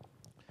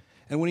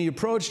 And when he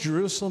approached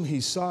Jerusalem, he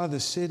saw the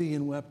city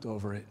and wept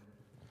over it.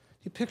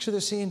 You picture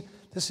the scene,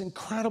 this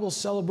incredible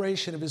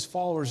celebration of his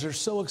followers. They're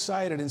so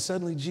excited, and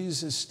suddenly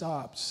Jesus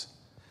stops.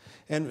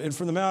 And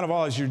from the Mount of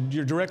Olives,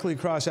 you're directly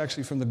across,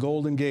 actually, from the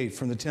Golden Gate,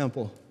 from the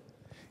temple.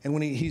 And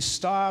when he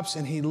stops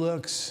and he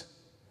looks,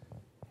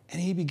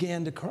 and he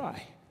began to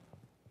cry.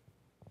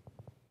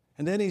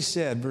 And then he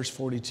said, verse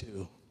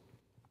 42,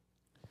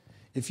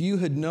 "If you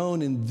had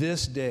known in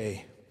this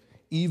day,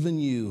 even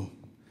you,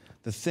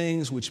 the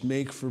things which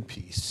make for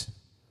peace,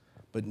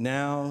 but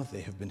now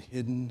they have been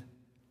hidden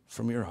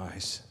from your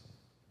eyes."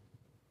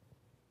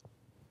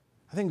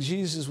 I think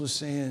Jesus was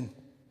saying,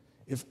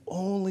 if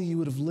only you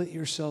would have let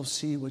yourself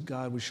see what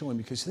God was showing.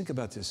 Because think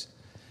about this.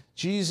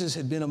 Jesus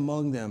had been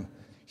among them,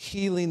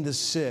 healing the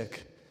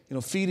sick,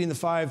 feeding the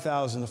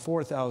 5,000, the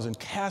 4,000,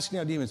 casting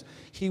out demons.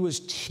 He was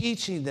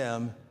teaching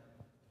them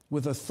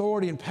with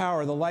authority and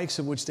power, the likes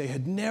of which they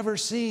had never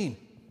seen.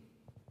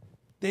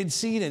 They'd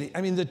seen it.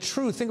 I mean, the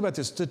truth, think about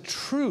this, the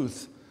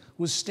truth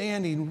was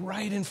standing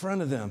right in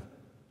front of them.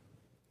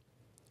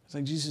 It's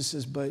like Jesus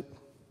says, but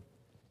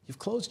you've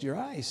closed your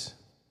eyes.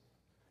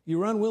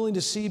 You're unwilling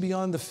to see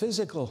beyond the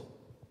physical.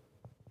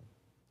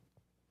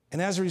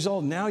 And as a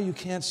result, now you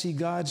can't see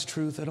God's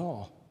truth at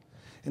all.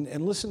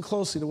 And listen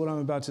closely to what I'm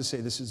about to say.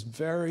 This is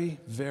very,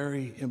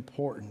 very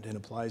important and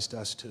applies to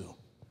us too.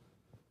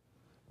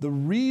 The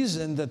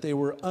reason that they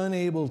were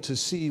unable to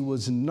see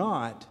was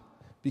not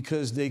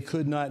because they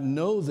could not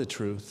know the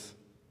truth.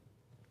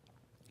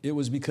 It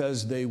was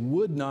because they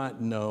would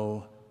not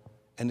know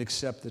and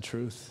accept the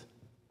truth.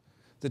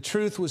 The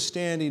truth was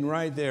standing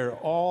right there.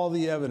 All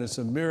the evidence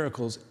of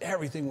miracles,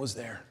 everything was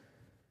there.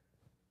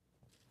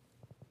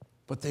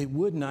 But they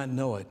would not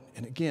know it.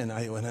 And again,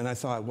 I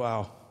thought,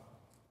 wow,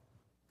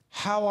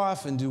 how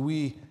often do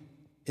we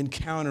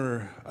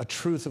encounter a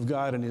truth of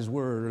God in His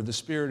Word, or the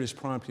Spirit is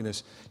prompting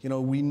us? You know,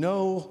 we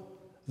know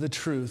the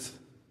truth,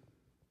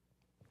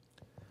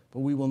 but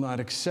we will not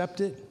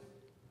accept it,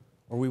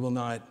 or we will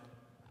not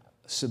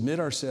submit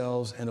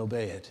ourselves and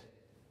obey it.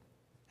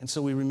 And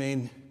so we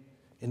remain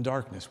in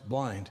darkness,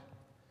 blind.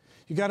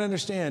 You got to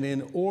understand,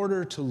 in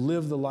order to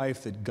live the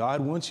life that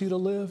God wants you to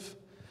live,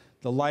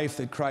 the life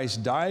that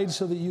Christ died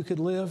so that you could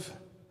live,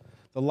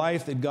 the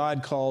life that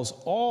God calls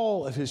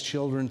all of His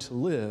children to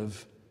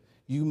live,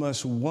 you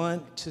must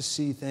want to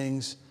see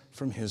things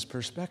from His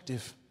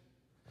perspective.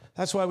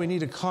 That's why we need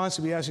to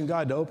constantly be asking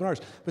God to open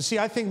ours. But see,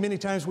 I think many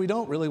times we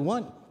don't really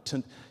want to.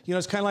 You know,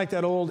 it's kind of like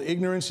that old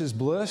ignorance is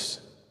bliss.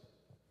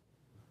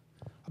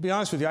 I'll be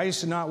honest with you, I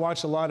used to not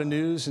watch a lot of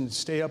news and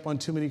stay up on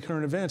too many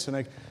current events,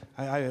 and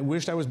I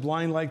wished I was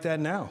blind like that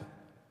now.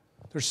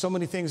 There's so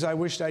many things I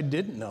wished I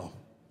didn't know.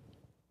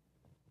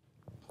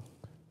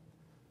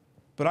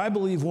 But I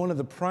believe one of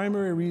the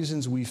primary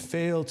reasons we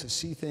fail to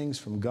see things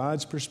from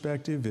God's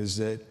perspective is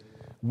that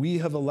we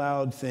have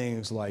allowed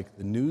things like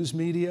the news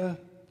media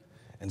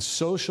and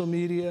social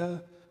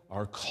media,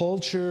 our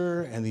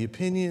culture, and the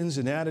opinions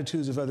and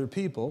attitudes of other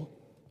people,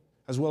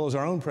 as well as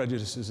our own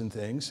prejudices and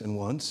things and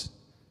wants,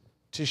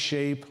 to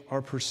shape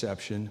our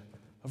perception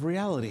of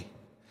reality.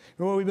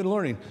 Remember what we've been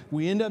learning?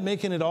 We end up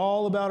making it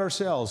all about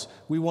ourselves.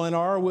 We want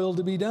our will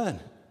to be done.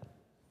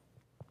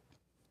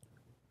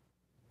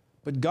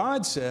 But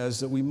God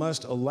says that we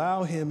must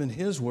allow Him and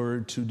His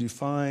Word to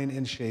define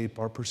and shape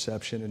our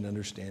perception and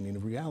understanding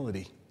of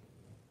reality.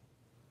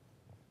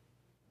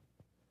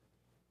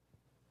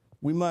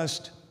 We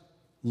must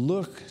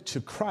look to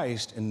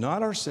Christ and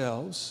not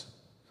ourselves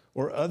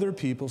or other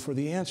people for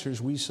the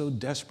answers we so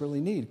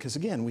desperately need. Because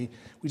again, we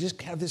just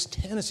have this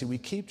tendency. We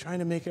keep trying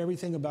to make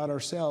everything about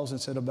ourselves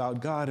instead of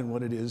about God and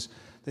what it is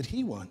that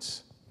He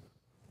wants.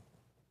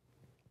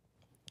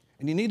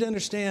 And you need to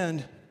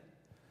understand,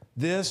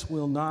 this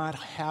will not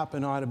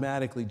happen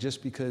automatically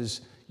just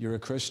because you're a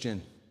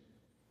Christian.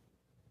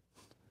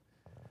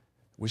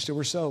 Wish it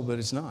were so, but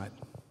it's not.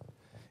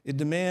 It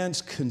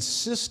demands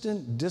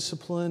consistent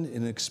discipline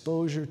and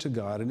exposure to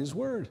God and His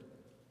Word.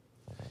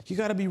 You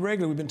got to be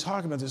regular. We've been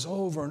talking about this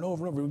over and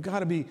over and over. We've got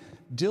to be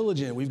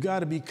diligent. We've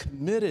got to be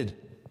committed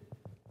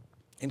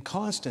and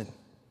constant.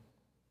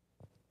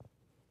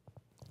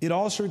 It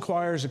also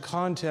requires a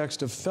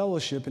context of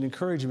fellowship and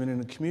encouragement in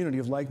a community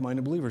of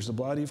like-minded believers, the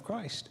body of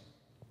Christ,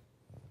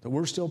 that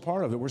we're still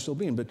part of, that we're still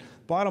being. But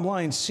bottom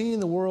line, seeing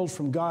the world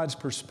from God's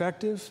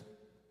perspective,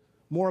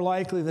 more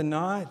likely than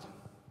not,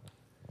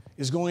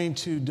 is going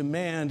to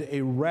demand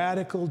a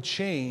radical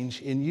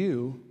change in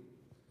you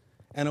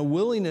and a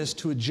willingness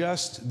to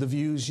adjust the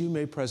views you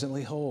may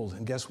presently hold.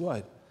 And guess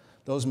what?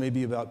 Those may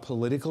be about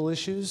political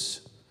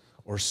issues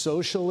or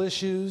social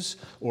issues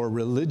or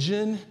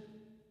religion.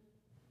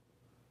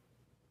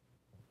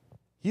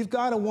 You've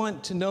got to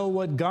want to know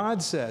what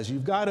God says.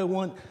 You've got to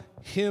want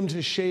Him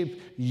to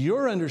shape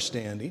your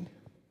understanding.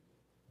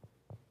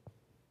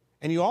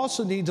 And you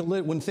also need to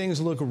let, when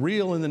things look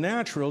real in the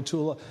natural,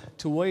 to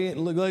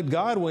let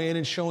God weigh in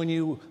and showing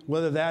you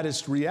whether that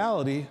is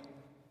reality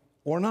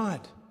or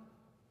not.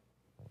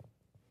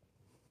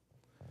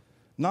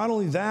 Not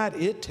only that,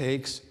 it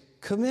takes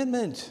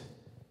commitment.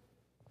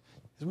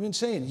 As we've been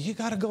saying, you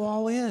got to go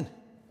all in. You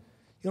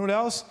know what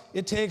else?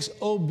 It takes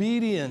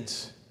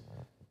obedience.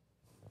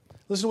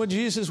 Listen to what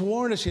Jesus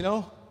warned us, you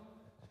know.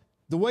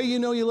 The way you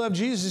know you love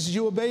Jesus is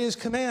you obey His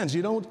commands.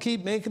 You don't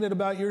keep making it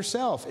about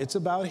yourself. It's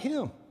about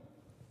Him.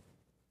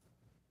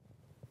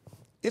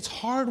 It's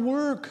hard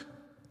work.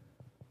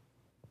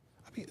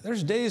 I mean,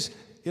 there's days,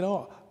 you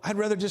know, I'd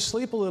rather just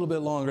sleep a little bit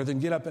longer than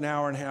get up an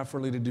hour and a half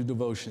early to do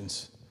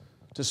devotions,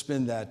 to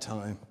spend that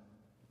time.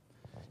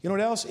 You know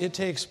what else? It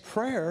takes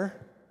prayer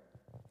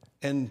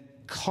and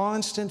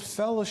constant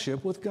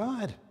fellowship with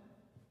God.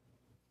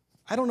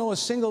 I don't know a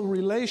single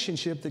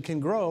relationship that can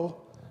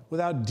grow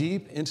without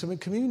deep, intimate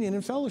communion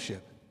and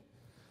fellowship.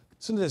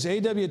 Listen to this.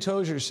 A.W.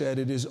 Tozer said,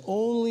 "It is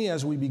only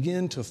as we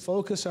begin to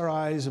focus our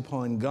eyes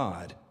upon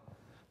God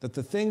that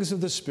the things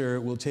of the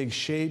Spirit will take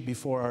shape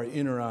before our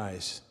inner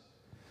eyes.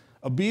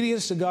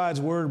 Obedience to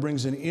God's Word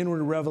brings an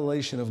inward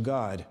revelation of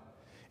God.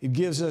 It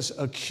gives us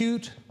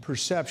acute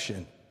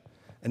perception,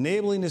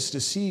 enabling us to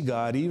see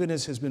God even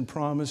as has been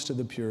promised to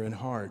the pure in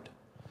heart.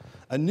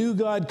 A new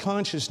God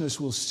consciousness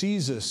will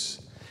seize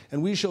us,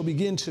 and we shall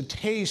begin to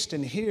taste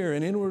and hear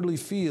and inwardly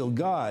feel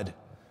God,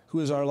 who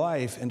is our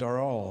life and our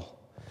all.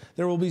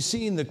 There will be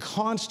seen the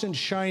constant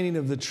shining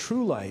of the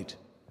true light,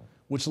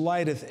 which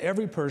lighteth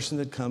every person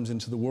that comes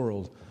into the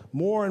world.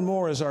 More and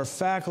more, as our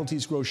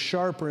faculties grow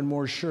sharper and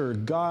more sure,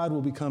 God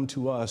will become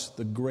to us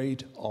the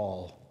great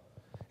all,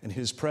 and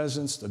his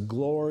presence the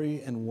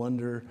glory and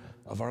wonder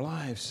of our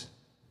lives.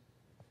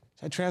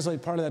 I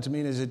translate part of that to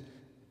mean as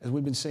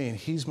we've been saying,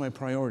 he's my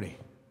priority.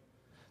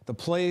 The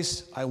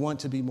place I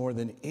want to be more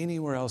than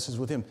anywhere else is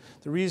with him.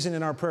 The reason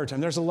in our prayer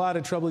time, there's a lot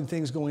of troubling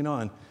things going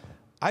on.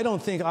 I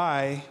don't think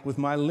with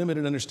my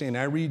limited understanding,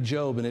 I read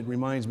Job and it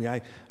reminds me,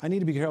 I need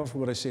to be careful for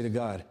what I say to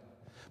God.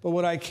 But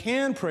what I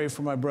can pray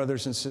for my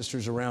brothers and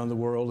sisters around the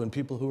world and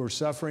people who are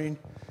suffering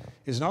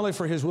is not only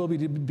for his will to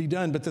be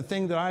done, but the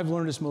thing that I've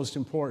learned is most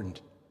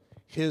important,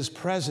 his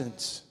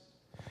presence.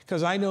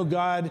 Because I know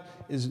God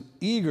is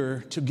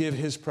eager to give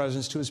his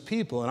presence to his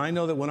people. And I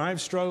know that when I've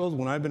struggled,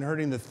 when I've been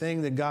hurting, the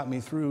thing that got me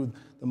through,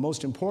 the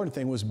most important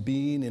thing was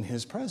being in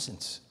his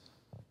presence.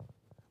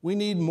 We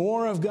need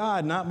more of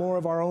God, not more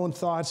of our own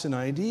thoughts and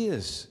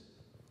ideas.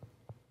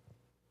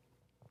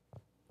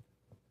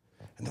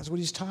 And that's what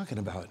he's talking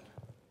about.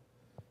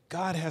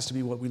 God has to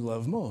be what we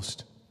love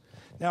most.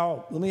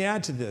 Now, let me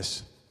add to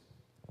this.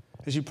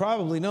 As you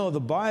probably know,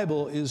 the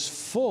Bible is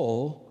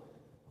full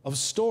of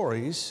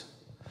stories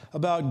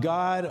about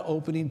God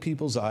opening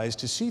people's eyes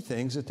to see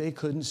things that they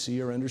couldn't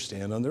see or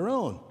understand on their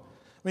own.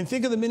 I mean,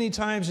 think of the many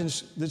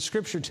times that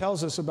Scripture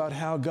tells us about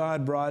how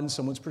God broadened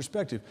someone's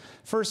perspective.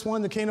 First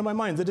one that came to my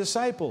mind, the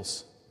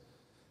disciples.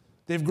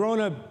 They've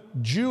grown up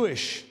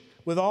Jewish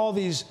with all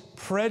these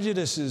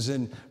prejudices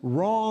and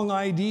wrong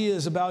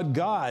ideas about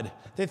God.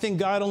 They think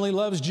God only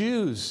loves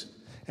Jews.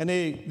 And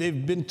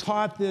they've been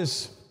taught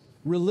this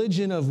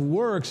religion of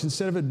works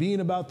instead of it being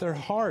about their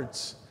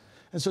hearts.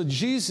 And so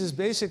Jesus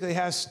basically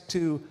has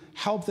to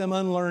help them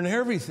unlearn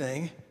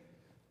everything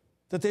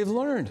that they've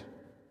learned.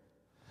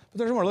 But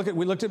there's more.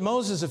 We looked at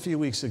Moses a few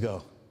weeks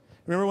ago.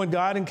 Remember when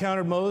God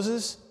encountered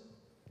Moses?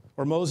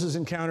 Or Moses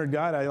encountered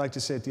God, I like to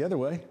say it the other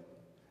way,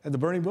 at the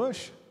burning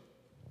bush.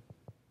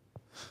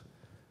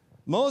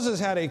 Moses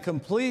had a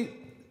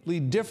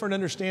completely different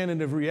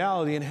understanding of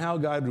reality and how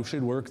God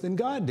should work than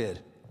God did.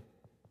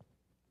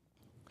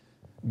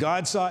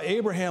 God saw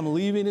Abraham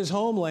leaving his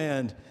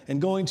homeland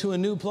and going to a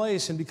new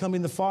place and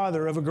becoming the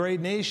father of a great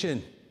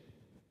nation.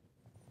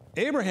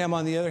 Abraham,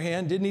 on the other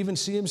hand, didn't even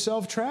see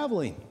himself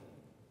traveling.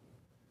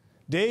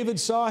 David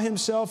saw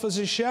himself as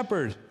a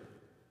shepherd.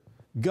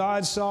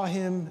 God saw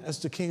him as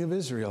the king of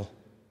Israel.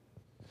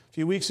 A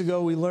few weeks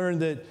ago, we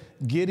learned that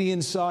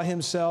Gideon saw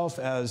himself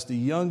as the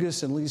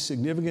youngest and least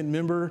significant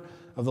member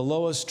of the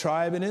lowest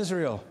tribe in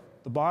Israel,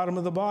 the bottom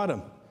of the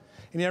bottom.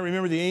 And yet,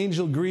 remember, the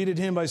angel greeted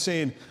him by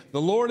saying,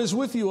 "The Lord is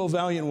with you, O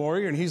valiant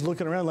warrior." And he's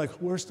looking around like,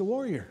 where's the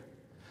warrior?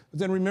 But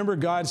then remember,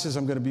 God says,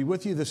 I'm going to be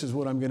with you. This is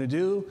what I'm going to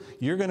do.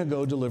 You're going to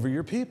go deliver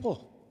your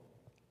people.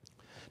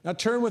 Now,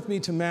 turn with me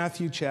to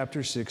Matthew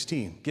chapter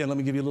 16. Again, let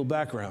me give you a little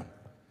background.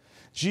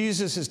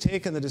 Jesus has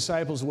taken the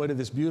disciples away to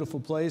this beautiful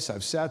place.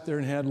 I've sat there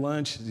and had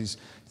lunch. This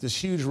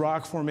huge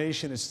rock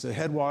formation. It's the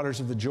headwaters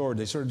of the Jordan.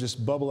 They sort of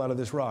just bubble out of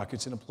this rock.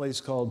 It's in a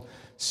place called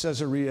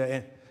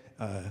Caesarea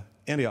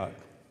Antioch.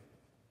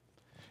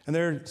 And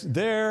they're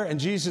there, and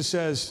Jesus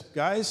says,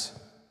 guys,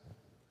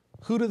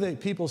 who do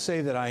people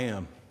say that I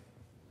am?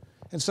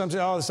 And some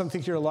say, some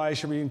think you're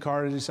Elisha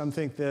reincarnated, some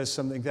think this,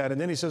 some think that. And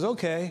then he says,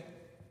 okay,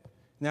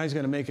 now he's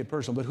going to make it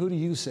personal, but who do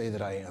you say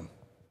that I am?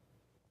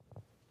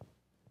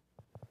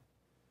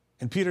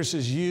 And Peter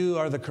says, you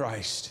are the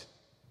Christ,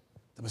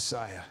 the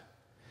Messiah.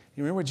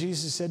 You remember what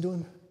Jesus said to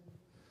him?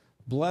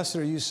 Blessed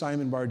are you,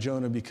 Simon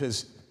Bar-Jonah,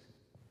 because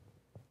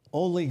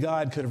only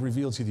God could have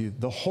revealed to you.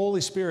 The Holy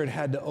Spirit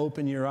had to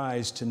open your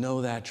eyes to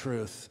know that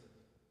truth.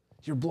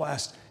 You're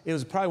blessed. It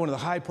was probably one of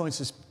the high points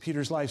of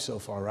Peter's life so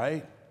far,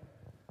 right?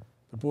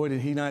 But boy, did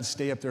he not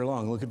stay up there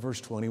long. Look at verse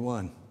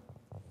 21.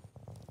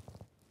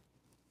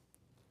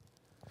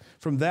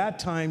 From that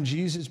time,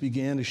 Jesus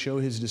began to show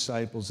his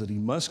disciples that he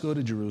must go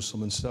to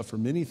Jerusalem and suffer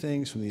many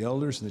things from the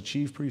elders and the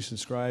chief priests and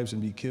scribes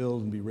and be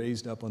killed and be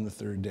raised up on the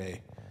third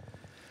day.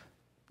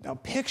 Now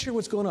picture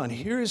what's going on.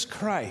 Here is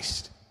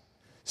Christ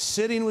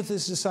sitting with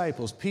his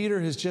disciples. Peter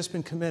has just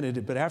been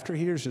commended, but after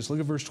he hears this, look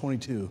at verse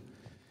 22.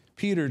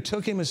 Peter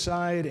took him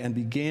aside and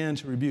began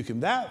to rebuke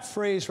him. That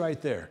phrase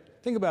right there,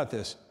 think about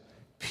this.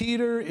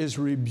 Peter is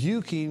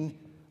rebuking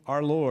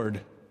our Lord.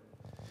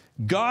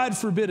 God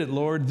forbid it,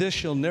 Lord, this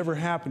shall never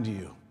happen to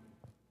you.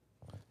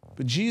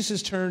 But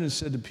Jesus turned and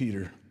said to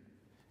Peter,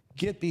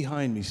 get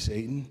behind me,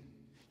 Satan.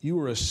 You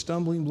are a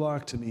stumbling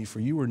block to me, for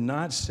you are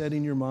not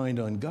setting your mind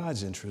on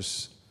God's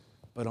interests,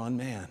 but on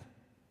man.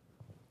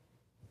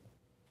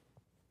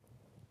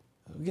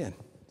 Again,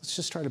 let's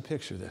just try to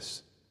picture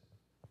this.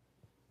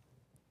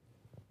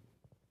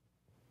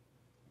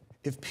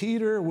 If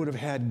Peter would have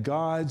had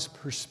God's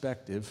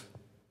perspective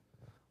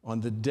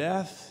on the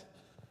death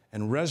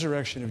and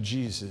resurrection of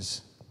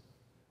Jesus,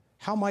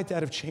 how might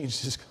that have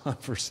changed his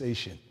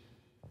conversation?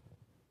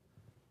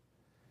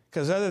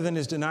 Because other than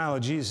his denial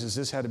of Jesus,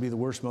 this had to be the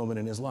worst moment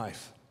in his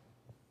life.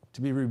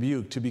 To be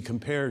rebuked, to be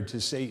compared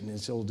to Satan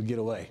and told to get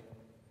away.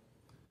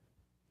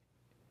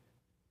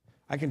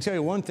 I can tell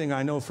you one thing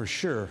I know for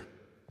sure.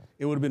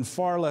 It would have been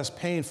far less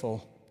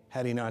painful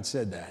had he not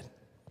said that.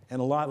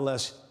 And a lot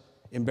less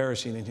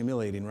embarrassing and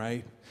humiliating,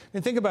 right?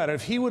 And think about it.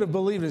 If he would have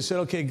believed and said,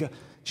 okay, God,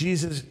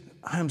 Jesus,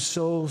 I'm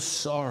so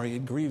sorry.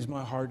 It grieves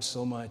my heart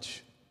so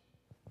much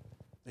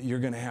that you're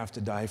going to have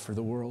to die for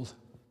the world.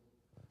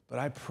 But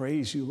I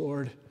praise you,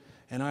 Lord,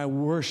 and I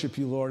worship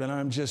you, Lord, and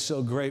I'm just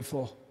so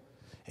grateful.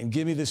 And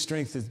give me the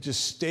strength to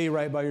just stay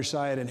right by your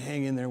side and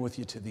hang in there with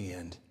you to the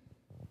end.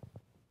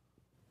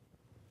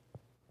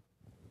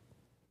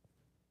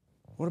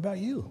 What about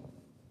you?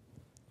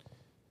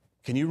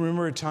 Can you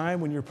remember a time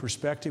when your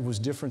perspective was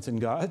different than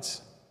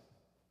God's?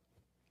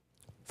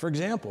 For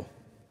example,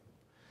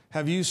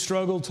 have you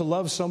struggled to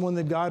love someone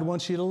that God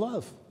wants you to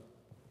love?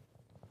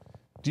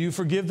 Do you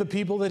forgive the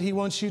people that he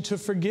wants you to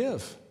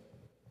forgive?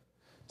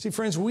 See,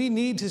 friends, we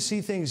need to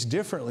see things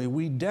differently.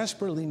 We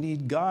desperately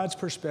need God's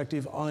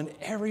perspective on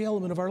every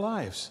element of our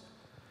lives,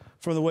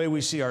 from the way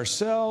we see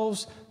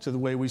ourselves to the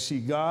way we see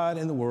God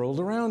and the world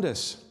around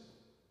us.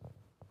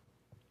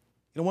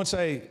 You know, once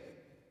I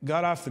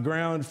got off the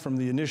ground from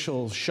the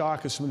initial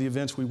shock of some of the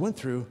events we went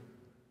through,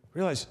 I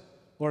realized,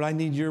 Lord, I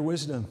need your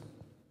wisdom.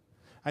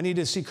 I need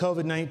to see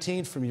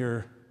COVID-19 from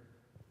your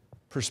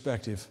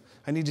perspective.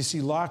 I need to see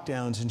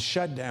lockdowns and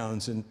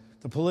shutdowns and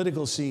the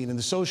political scene and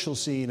the social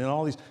scene and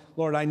all these.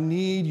 Lord, I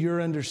need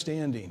your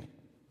understanding.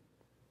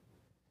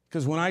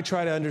 Because when I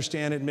try to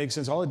understand it, it makes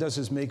sense. All it does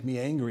is make me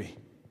angry.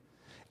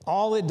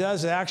 All it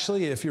does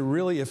actually, if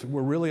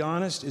we're really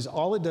honest, is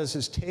all it does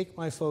is take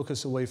my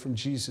focus away from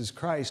Jesus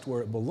Christ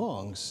where it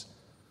belongs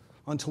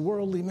onto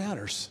worldly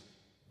matters.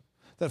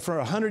 That for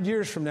 100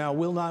 years from now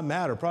will not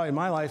matter. Probably in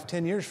my life,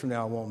 10 years from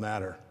now, it won't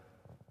matter.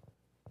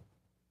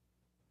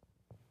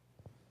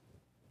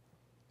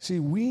 See,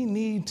 we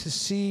need to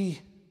see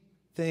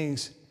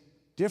things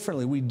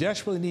differently. We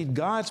desperately need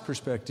God's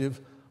perspective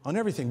on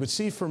everything. But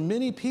see, for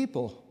many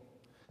people,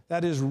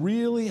 that is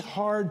really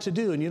hard to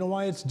do. And you know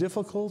why it's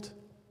difficult?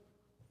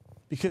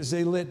 Because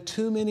they let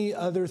too many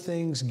other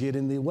things get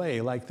in the way,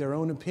 like their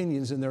own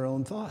opinions and their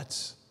own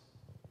thoughts.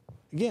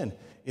 Again,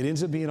 it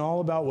ends up being all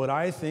about what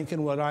I think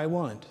and what I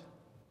want.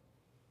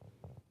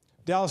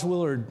 Dallas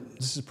Willard,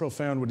 this is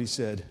profound what he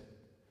said.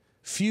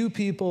 Few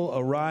people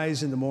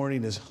arise in the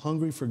morning as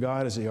hungry for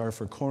God as they are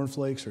for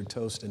cornflakes or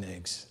toast and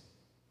eggs.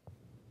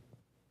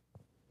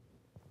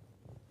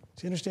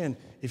 So you understand,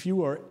 if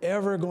you are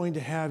ever going to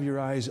have your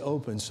eyes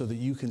open so that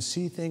you can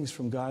see things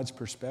from God's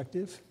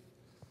perspective,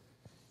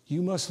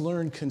 you must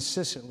learn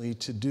consistently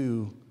to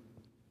do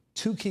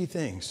two key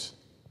things.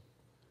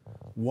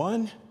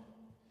 One,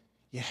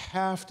 you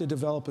have to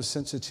develop a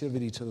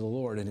sensitivity to the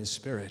Lord and His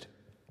Spirit.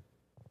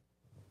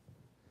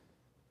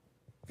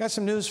 Got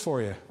some news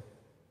for you.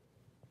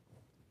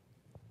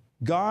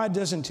 God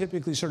doesn't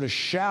typically sort of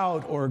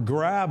shout or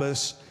grab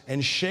us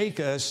and shake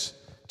us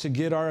to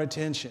get our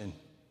attention.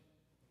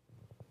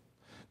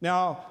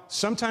 Now,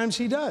 sometimes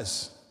He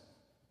does.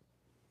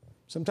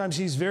 Sometimes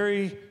He's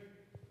very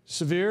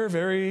severe,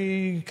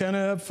 very kind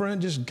of upfront,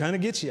 just kind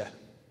of gets you.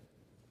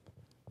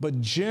 But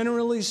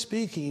generally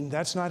speaking,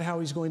 that's not how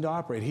He's going to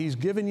operate. He's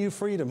given you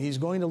freedom. He's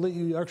going to let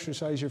you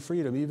exercise your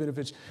freedom, even if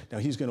it's... Now,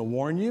 He's going to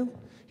warn you.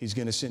 He's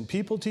going to send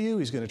people to you.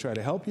 He's going to try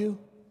to help you.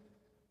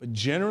 But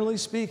generally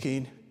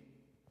speaking,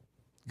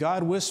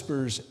 God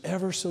whispers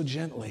ever so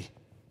gently.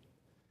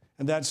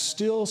 And that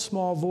still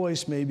small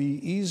voice may be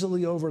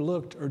easily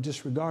overlooked or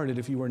disregarded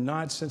if you are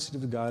not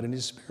sensitive to God and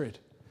His Spirit.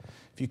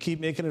 If you keep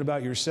making it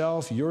about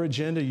yourself, your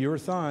agenda, your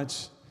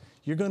thoughts,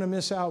 you're going to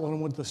miss out on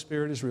what the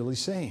Spirit is really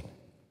saying.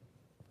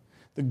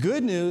 The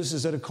good news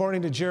is that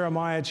according to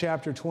Jeremiah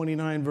chapter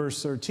 29,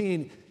 verse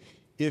 13,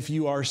 if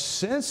you are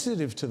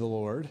sensitive to the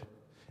Lord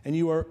and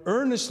you are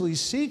earnestly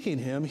seeking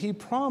Him, He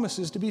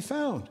promises to be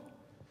found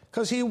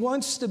because He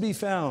wants to be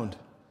found.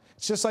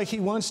 It's just like He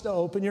wants to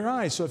open your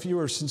eyes. So if you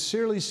are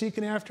sincerely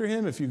seeking after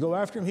Him, if you go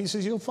after Him, He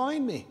says, you'll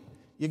find me.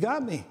 You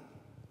got me.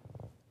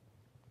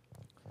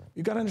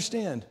 You've got to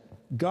understand,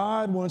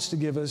 God wants to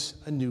give us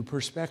a new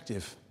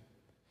perspective.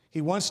 He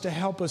wants to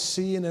help us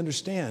see and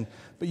understand,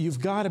 but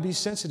you've got to be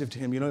sensitive to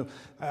Him. You know,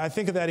 I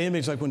think of that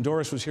image like when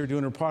Doris was here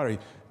doing her pottery,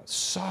 a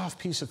soft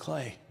piece of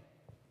clay,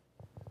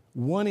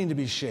 wanting to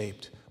be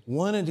shaped,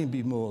 wanting to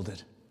be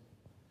molded.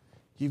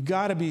 You've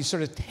got to be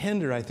sort of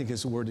tender, I think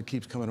is the word that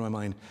keeps coming to my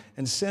mind,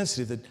 and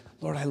sensitive that,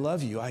 Lord, I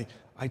love you.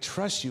 I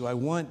trust you. I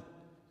want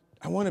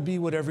to be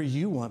whatever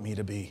you want me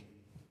to be.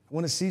 I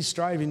want to see,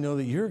 strive, and know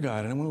that you're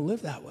God, and I want to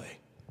live that way.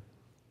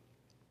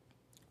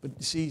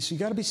 But see, so you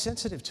got to be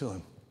sensitive to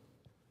Him.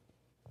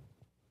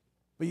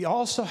 But you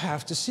also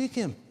have to seek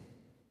Him.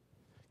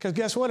 Because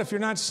guess what? If you're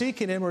not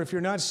seeking Him, or if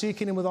you're not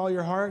seeking Him with all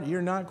your heart,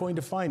 you're not going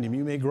to find Him.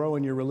 You may grow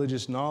in your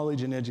religious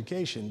knowledge and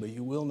education, but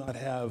you will not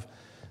have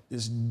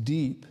this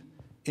deep,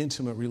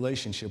 intimate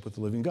relationship with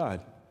the living God.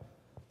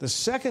 The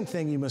second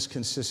thing you must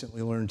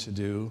consistently learn to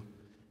do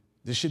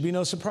This should be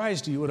no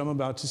surprise to you what I'm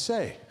about to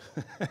say.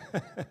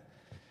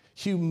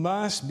 You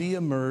must be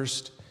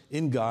immersed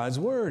in God's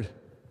Word.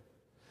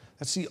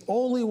 That's the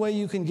only way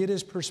you can get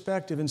His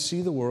perspective and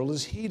see the world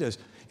as He does.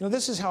 You know,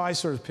 this is how I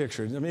sort of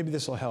picture it. Maybe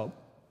this will help.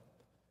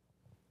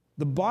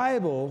 The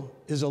Bible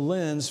is a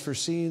lens for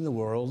seeing the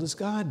world as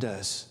God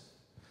does.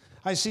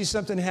 I see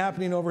something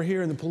happening over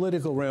here in the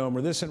political realm,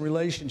 or this in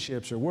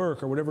relationships or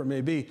work or whatever it may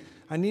be.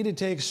 I need to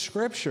take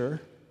Scripture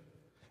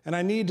and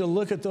I need to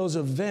look at those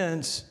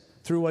events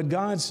through what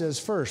God says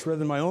first, rather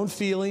than my own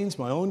feelings,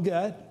 my own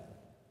gut.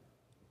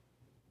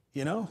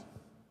 You know,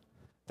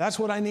 that's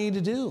what I need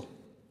to do.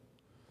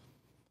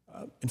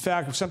 In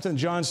fact, something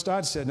John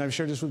Stott said, and I've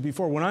shared this with you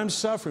before, when I'm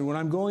suffering, when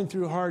I'm going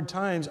through hard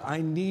times,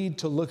 I need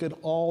to look at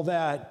all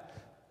that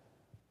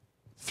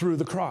through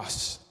the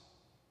cross.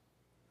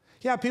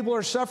 Yeah, people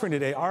are suffering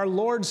today. Our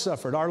Lord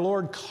suffered. Our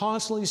Lord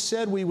constantly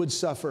said we would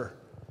suffer.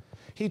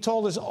 He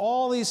told us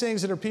all these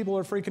things that people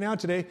are freaking out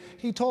today.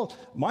 He told,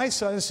 my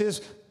son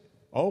says,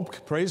 oh,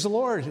 praise the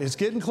Lord, it's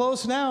getting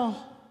close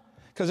now.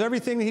 Because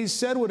everything He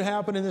said would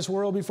happen in this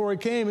world before He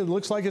came, it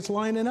looks like it's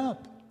lining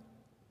up.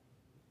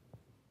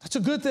 That's a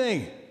good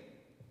thing.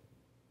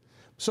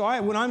 So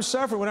when I'm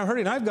suffering, when I'm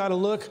hurting, I've got to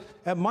look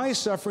at my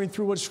suffering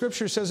through what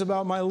Scripture says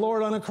about my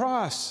Lord on a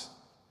cross.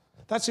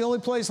 That's the only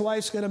place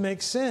life's going to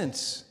make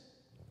sense.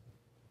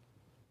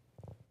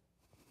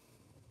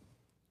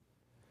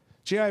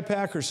 J.I.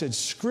 Packer said,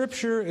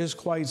 Scripture is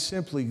quite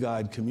simply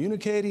God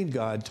communicating,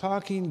 God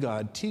talking,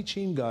 God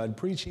teaching, God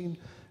preaching,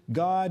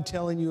 God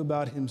telling you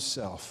about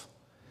Himself.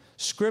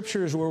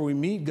 Scripture is where we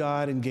meet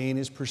God and gain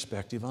His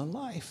perspective on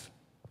life.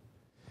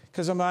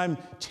 Because I'm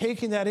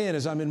taking that in,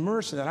 as I'm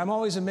immersed in that, I'm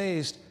always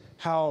amazed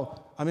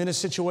how I'm in a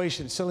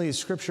situation, suddenly a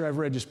Scripture I've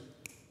read just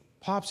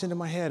pops into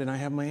my head and I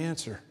have my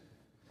answer.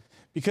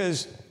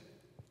 Because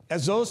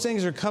as those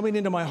things are coming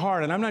into my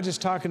heart, and I'm not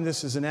just talking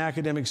this as an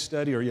academic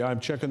study or, yeah,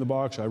 I'm checking the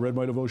box, I read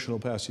my devotional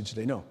passage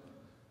today. No,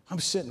 I'm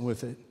sitting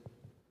with it.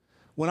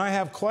 When I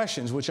have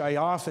questions, which I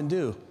often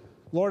do,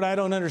 Lord, I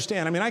don't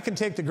understand. I mean, I can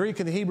take the Greek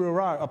and the Hebrew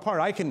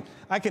apart. I can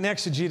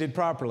exegete it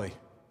properly.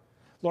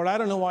 Lord, I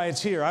don't know why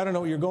it's here. I don't know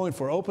what you're going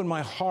for. Open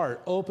my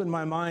heart, open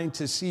my mind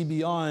to see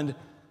beyond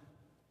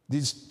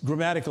these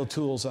grammatical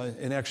tools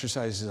and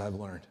exercises I've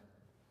learned.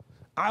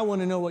 I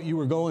want to know what you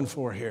were going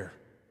for here.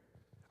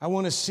 I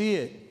want to see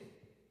it.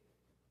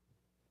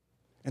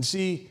 And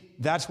see,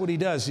 that's what He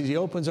does. He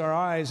opens our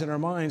eyes and our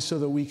minds so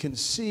that we can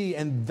see,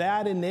 and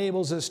that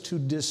enables us to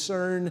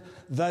discern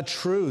the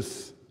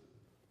truth.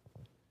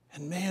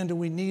 And man, do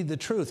we need the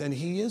truth, and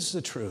He is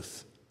the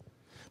truth.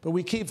 But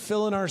we keep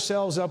filling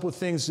ourselves up with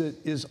things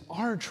that is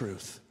our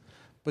truth.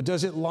 But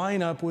does it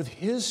line up with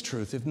His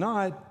truth? If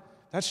not,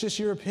 that's just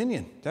your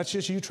opinion. That's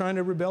just you trying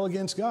to rebel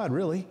against God,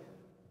 really.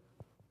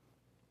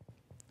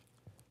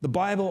 The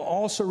Bible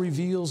also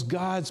reveals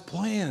God's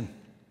plan.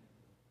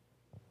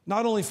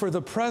 Not only for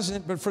the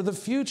present, but for the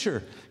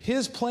future.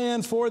 His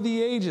plan for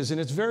the ages. And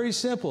it's very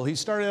simple. He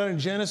started out in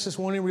Genesis,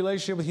 wanting a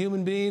relationship with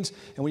human beings.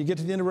 And when you get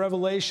to the end of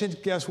Revelation,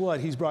 guess what?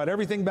 He's brought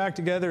everything back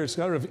together. It's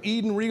sort of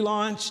Eden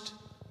relaunched.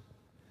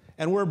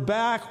 And we're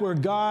back where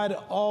God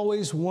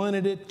always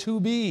wanted it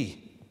to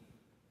be.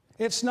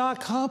 It's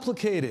not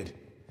complicated.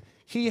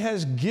 He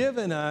has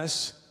given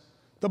us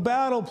the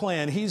battle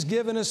plan. He's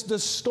given us the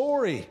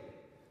story.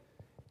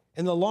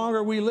 And the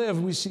longer we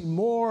live, we see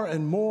more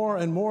and more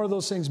and more of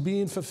those things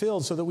being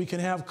fulfilled so that we can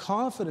have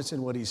confidence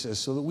in what He says,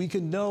 so that we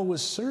can know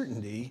with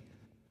certainty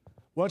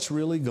what's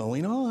really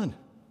going on.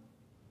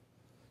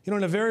 You know,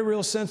 in a very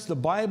real sense, the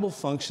Bible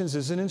functions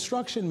as an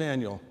instruction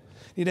manual.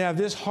 You need to have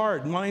this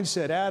heart,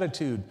 mindset,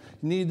 attitude.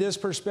 You need this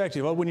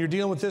perspective. Oh, when you're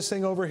dealing with this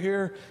thing over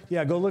here,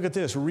 yeah, go look at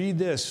this, read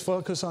this,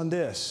 focus on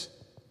this.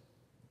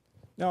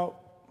 Now,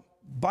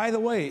 by the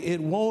way, it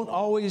won't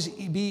always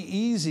be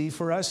easy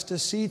for us to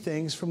see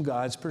things from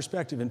God's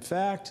perspective. In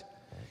fact,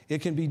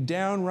 it can be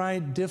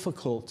downright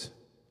difficult.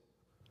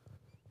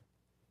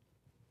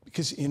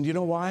 And you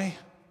know why?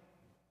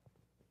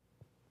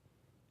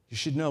 You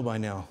should know by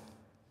now.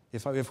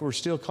 If we're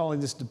still calling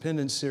this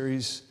Dependence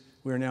series,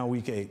 we're now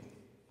week 8.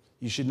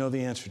 You should know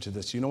the answer to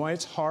this. You know why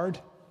it's hard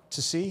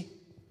to see?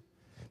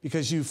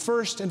 Because you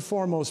first and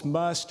foremost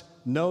must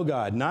know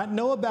God. Not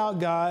know about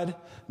God,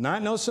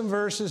 not know some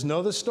verses,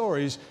 know the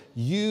stories.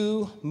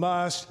 You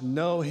must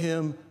know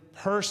Him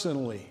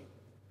personally.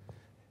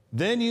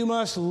 Then you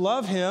must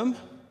love Him.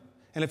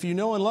 And if you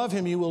know and love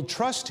Him, you will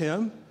trust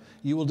Him.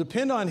 You will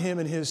depend on Him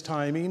and His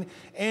timing.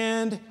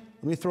 And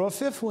let me throw a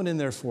fifth one in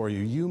there for you.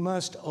 You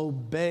must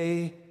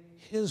obey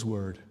His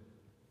word.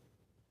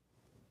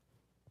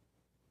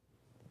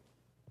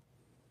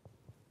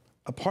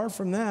 Apart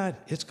from that,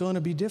 it's going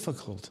to be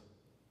difficult.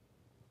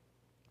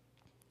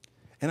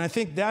 And I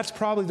think that's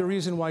probably the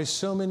reason why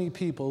so many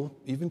people,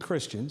 even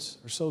Christians,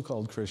 or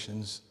so-called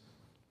Christians,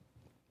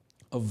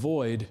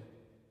 avoid,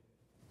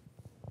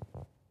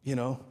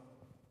 the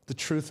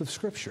truth of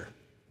Scripture.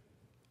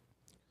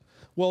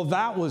 Well,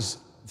 that was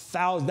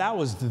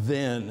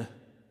then.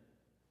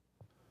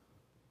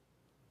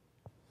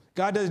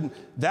 God doesn't,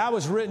 that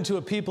was written to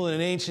a people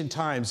in ancient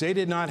times. They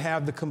did not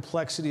have the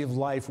complexity of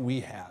life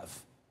we have.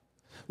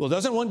 Well,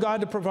 doesn't want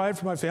God to provide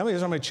for my family?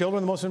 Isn't my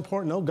children the most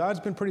important? No,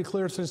 God's been pretty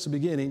clear since the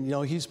beginning. You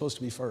know, he's supposed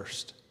to be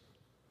first.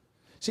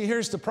 See,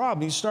 here's the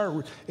problem.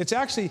 It's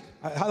actually,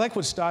 I like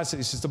what Stott said.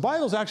 He says, the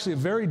Bible is actually a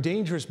very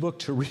dangerous book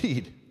to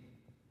read.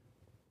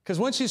 Because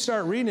once you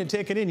start reading and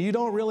taking it in, you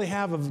don't really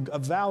have a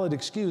valid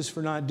excuse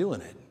for not doing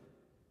it.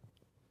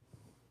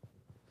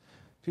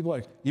 People are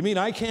like, you mean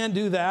I can't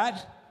do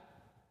that?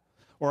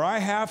 Or I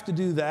have to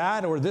do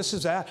that? Or this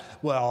is that?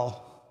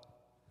 Well,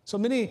 so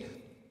many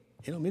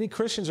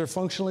Christians are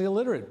functionally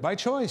illiterate by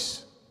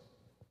choice.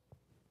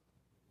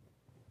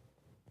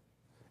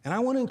 And I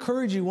want to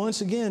encourage you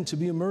once again to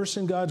be immersed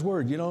in God's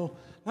Word. You know,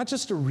 not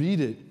just to read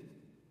it,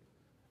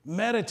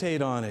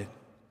 meditate on it,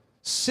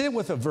 sit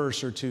with a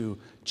verse or two,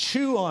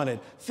 chew on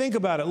it, think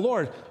about it.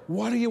 Lord,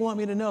 what do you want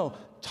me to know?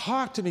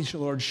 Talk to me,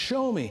 Lord,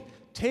 show me.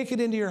 Take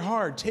it into your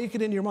heart, take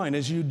it into your mind.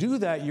 As you do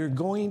that, you're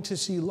going to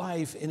see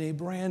life in a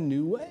brand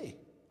new way.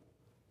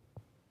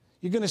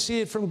 You're going to see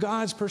it from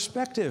God's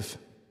perspective.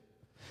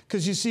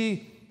 Because you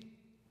see,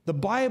 the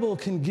Bible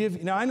can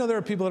give, now I know there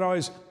are people that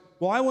always,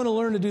 well, I want to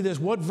learn to do this.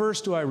 What verse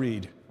do I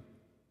read?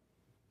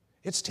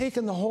 It's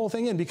taken the whole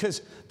thing in,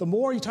 because the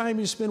more time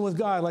you spend with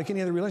God, like any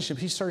other relationship,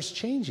 he starts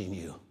changing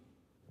you.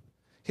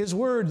 His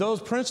word,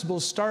 those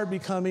principles start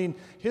becoming,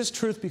 his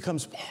truth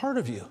becomes part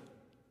of you.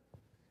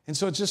 And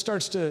so it just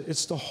starts to,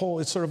 it's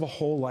sort of a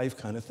whole life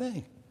kind of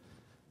thing.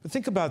 But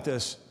think about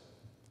this.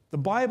 The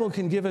Bible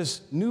can give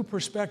us new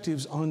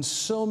perspectives on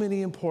so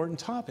many important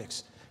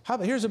topics.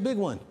 Here's a big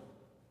one.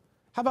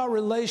 How about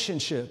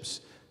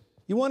relationships?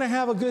 You want to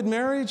have a good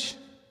marriage?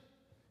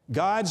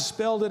 God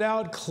spelled it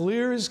out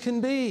clear as can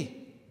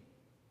be.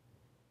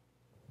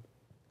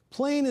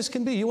 Plain as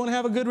can be. You want to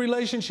have a good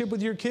relationship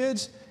with your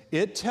kids?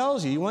 It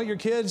tells you. You want your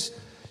kids,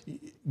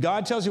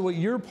 God tells you what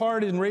your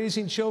part in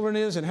raising children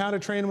is and how to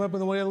train them up in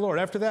the way of the Lord.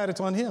 After that, it's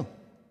on him.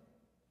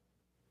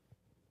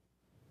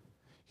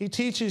 He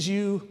teaches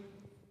you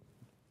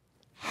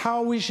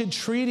how we should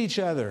treat each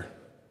other,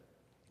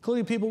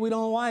 including people we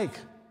don't like.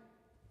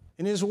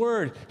 In his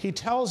word, he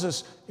tells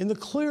us in the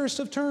clearest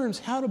of terms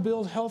how to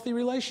build healthy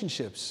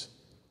relationships.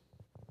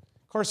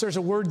 Of course, there's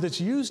a word that's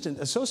used and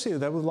associated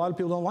with that with a lot of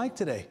people don't like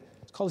today.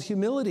 It's called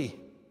humility.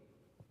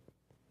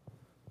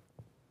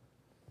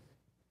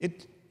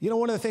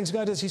 One of the things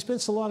God does, he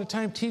spends a lot of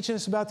time teaching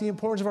us about the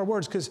importance of our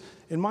words, because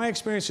in my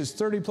experience, it's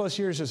 30 plus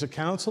years as a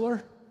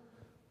counselor,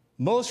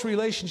 most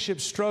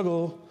relationships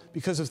struggle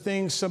because of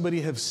things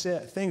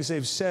things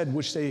they've said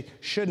which they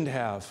shouldn't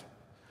have.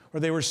 Or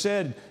they were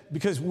said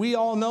because we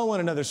all know one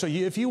another. So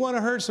if you want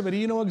to hurt somebody,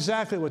 you know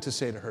exactly what to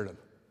say to hurt them.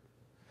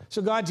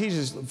 So God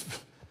teaches,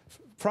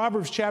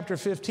 Proverbs chapter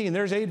 15,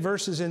 there's 8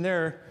 verses in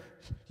there.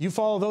 You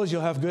follow those,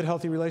 you'll have good,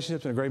 healthy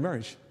relationships and a great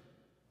marriage.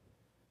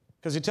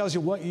 Because it tells you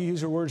what you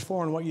use your words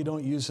for and what you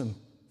don't use them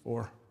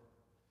for.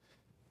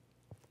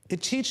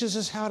 It teaches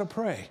us how to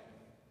pray.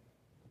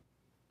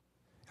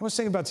 I was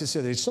thinking about this the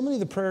other day. So many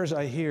of the prayers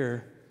I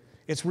hear,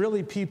 it's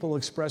really people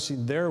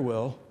expressing their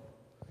will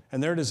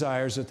and their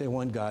desires that they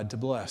want God to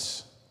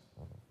bless.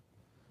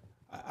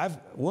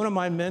 One of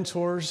my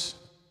mentors,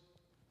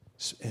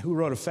 who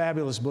wrote a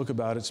fabulous book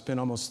about it, spent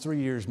almost 3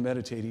 years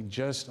meditating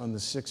just on the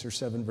 6 or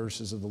 7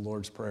 verses of the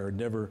Lord's Prayer.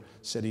 Never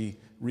said he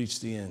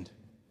reached the end.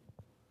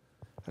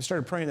 I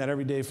started praying that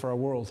every day for our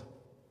world.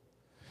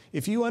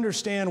 If you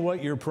understand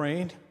what you're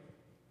praying,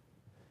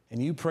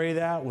 and you pray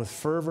that with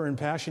fervor and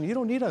passion, you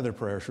don't need other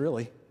prayers,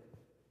 really.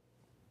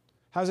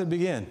 How does it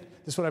begin?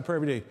 This is what I pray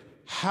every day.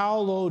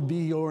 Hallowed be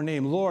your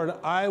name. Lord,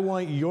 I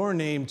want your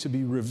name to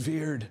be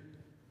revered.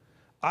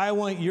 I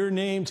want your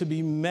name to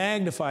be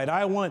magnified.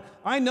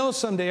 I know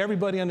someday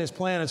everybody on this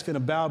planet is going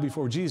to bow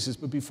before Jesus,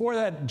 but before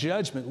that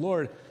judgment,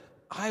 Lord,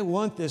 I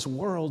want this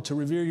world to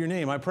revere your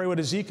name. I pray what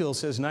Ezekiel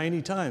says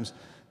 90 times,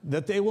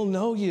 that they will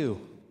know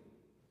you.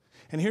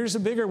 And here's the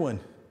bigger one.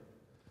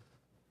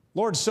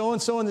 Lord,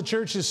 so-and-so in the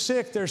church is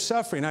sick, they're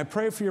suffering. I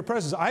pray for your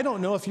presence. I don't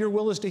know if your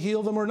will is to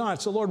heal them or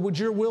not. So, Lord, would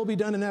your will be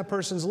done in that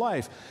person's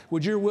life?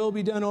 Would your will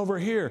be done over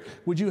here?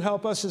 Would you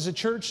help us as a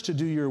church to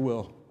do your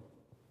will?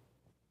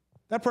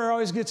 That prayer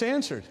always gets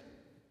answered.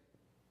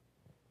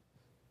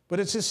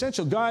 But it's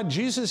essential.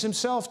 Jesus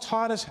himself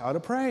taught us how to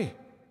pray.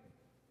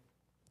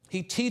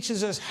 It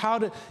teaches us how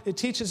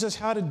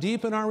to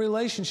deepen our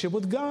relationship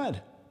with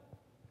God.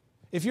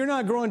 If you're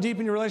not growing deep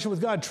in your relationship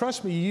with God,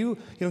 trust me,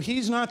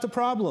 he's not the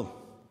problem.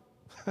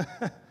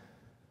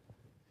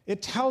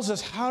 It tells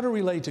us how to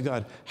relate to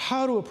God,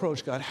 how to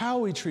approach God, how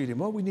we treat him,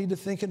 what we need to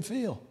think and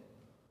feel.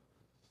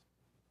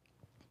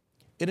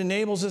 It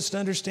enables us to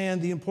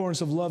understand the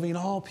importance of loving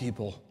all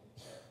people,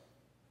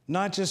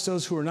 not just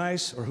those who are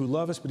nice or who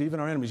love us, but even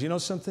our enemies. You know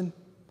something?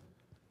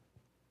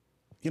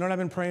 You know what I've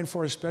been praying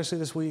for, especially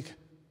this week?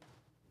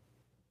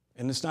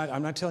 And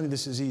I'm not telling you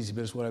this is easy,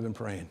 but it's what I've been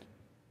praying.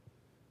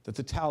 That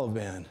the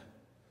Taliban,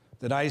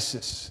 that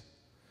ISIS,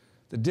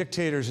 the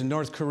dictators in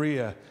North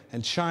Korea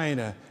and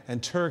China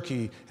and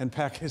Turkey and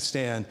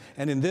Pakistan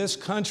and in this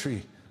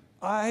country,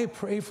 I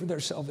pray for their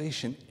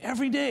salvation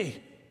every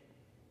day.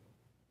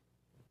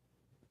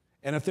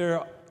 And if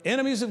they're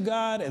enemies of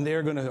God and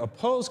they're going to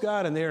oppose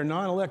God and they are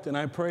non-elect, then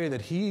I pray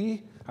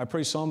I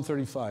pray Psalm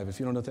 35. If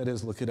you don't know what that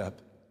is, look it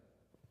up.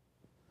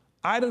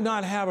 I do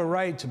not have a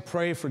right to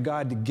pray for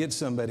God to get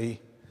somebody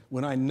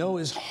when I know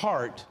his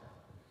heart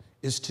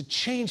is to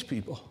change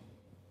people.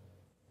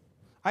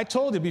 I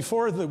told you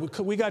before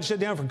we got shut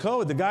down for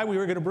COVID, the guy we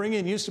were going to bring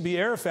in used to be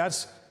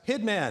Arafat's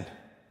hitman.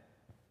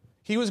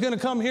 He was going to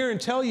come here and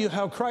tell you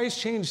how Christ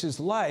changed his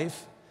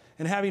life,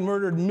 and having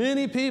murdered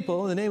many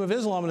people in the name of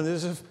Islam and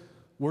this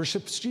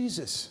worships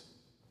Jesus.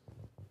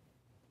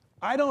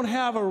 I don't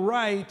have a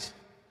right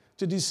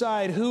to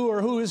decide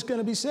who is going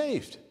to be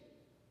saved,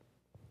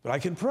 but I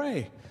can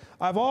pray.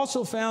 I've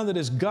also found that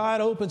as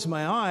God opens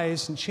my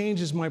eyes and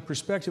changes my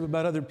perspective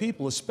about other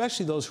people,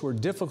 especially those who are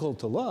difficult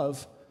to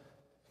love,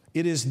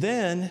 it is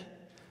then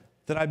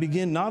that I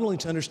begin not only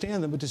to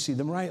understand them, but to see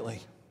them rightly.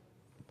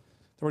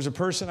 There was a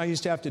person I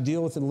used to have to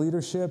deal with in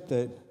leadership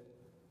that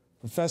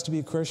professed to be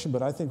a Christian,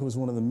 but I think was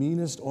one of the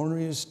meanest,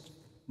 orneriest,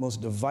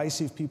 most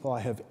divisive people I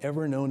have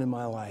ever known in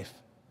my life.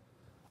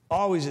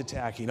 Always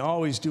attacking,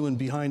 always doing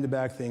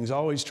behind-the-back things,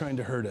 always trying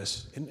to hurt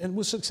us, and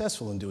was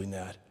successful in doing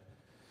that.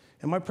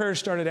 And my prayer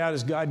started out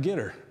as, God, get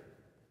her.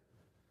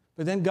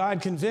 But then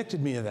God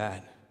convicted me of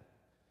that.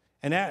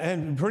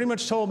 And pretty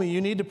much told me,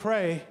 you need to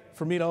pray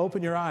for me to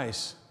open your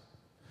eyes.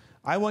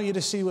 I want you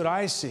to see what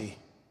I see.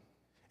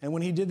 And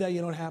when he did that,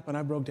 you know what happened?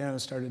 I broke down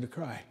and started to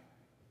cry.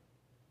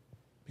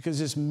 Because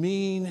this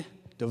mean,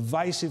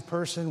 divisive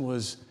person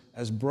was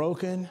as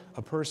broken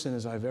a person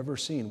as I've ever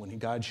seen when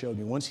God showed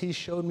me. Once he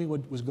showed me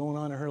what was going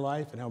on in her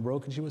life and how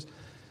broken she was,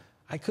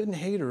 I couldn't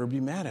hate her or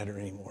be mad at her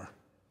anymore.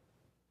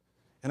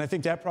 And I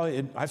think that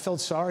I felt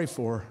sorry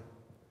for her.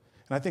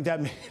 And I think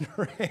that made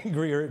her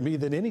angrier at me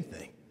than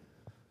anything.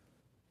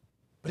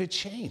 But it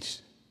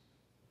changed.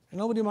 There's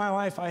nobody in my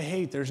life I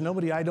hate. There's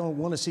nobody I don't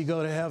want to see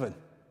go to heaven.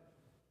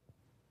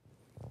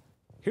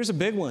 Here's a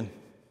big one.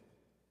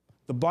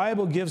 The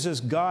Bible gives us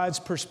God's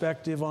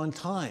perspective on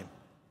time.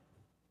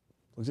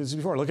 Looked at this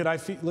before. Look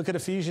at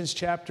Ephesians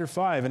chapter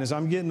 5. And as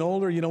I'm getting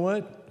older, you know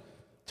what?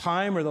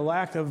 Time, or the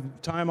lack of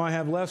time I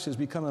have left, is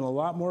becoming a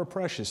lot more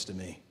precious to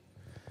me.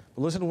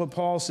 But listen to what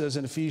Paul says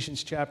in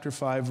Ephesians chapter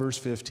 5, verse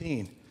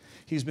 15.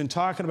 He's been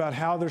talking about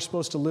how they're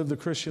supposed to live the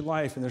Christian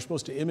life, and they're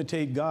supposed to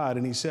imitate God.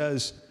 And he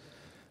says,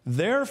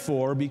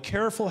 therefore, be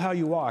careful how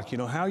you walk,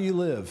 how you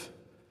live.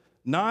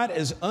 Not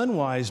as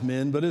unwise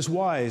men, but as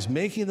wise,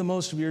 making the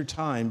most of your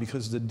time,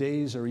 because the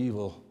days are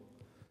evil.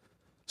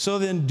 So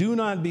then do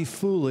not be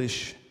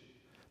foolish,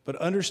 but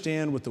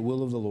understand what the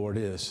will of the Lord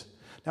is.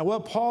 Now,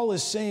 what Paul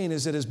is saying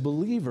is that as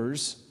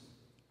believers,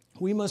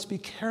 we must be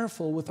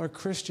careful with our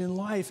Christian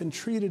life and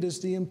treat it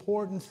as the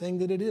important thing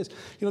that it is.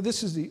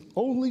 This is the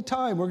only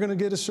time we're going to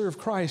get to serve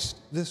Christ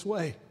this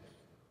way.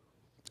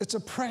 It's a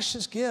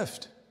precious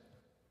gift.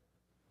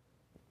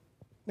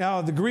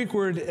 Now, the Greek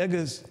word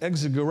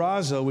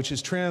exagorazo, which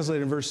is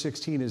translated in verse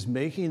 16, is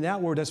making.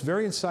 That word, that's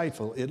very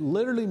insightful. It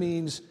literally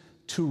means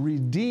to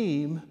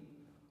redeem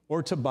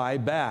or to buy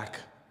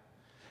back.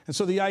 And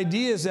so the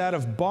idea is that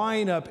of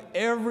buying up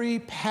every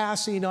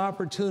passing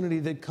opportunity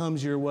that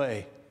comes your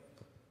way.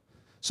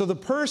 So the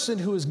person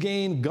who has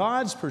gained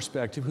God's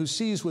perspective, who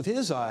sees with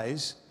his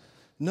eyes,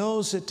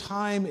 knows that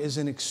time is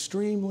an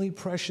extremely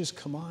precious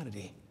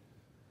commodity.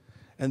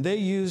 And they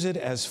use it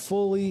as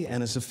fully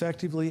and as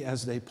effectively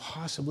as they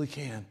possibly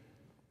can.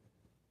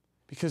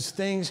 Because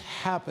things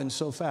happen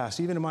so fast.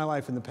 Even in my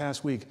life in the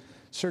past week,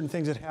 certain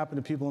things that happen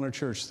to people in our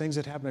church, things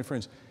that happen to my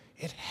friends,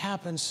 it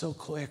happens so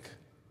quick.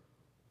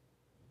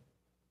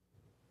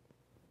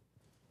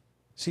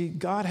 See,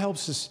 God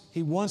helps us.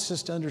 He wants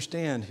us to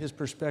understand his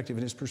perspective.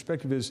 And his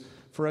perspective is,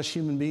 for us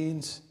human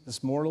beings,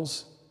 as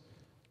mortals,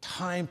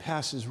 time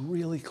passes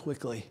really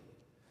quickly.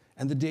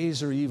 And the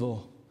days are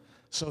evil.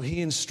 So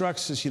he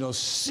instructs us,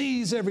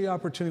 seize every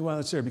opportunity while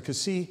it's there. Because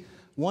see,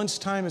 once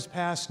time has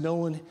passed, no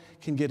one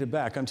can get it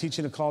back. I'm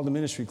teaching a call to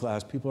ministry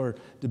class. People are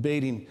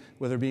debating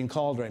whether they're being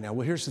called right now.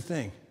 Well, here's the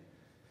thing.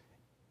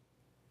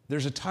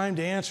 There's a time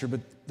to answer,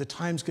 but the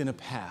time's going to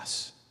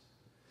pass.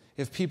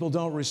 If people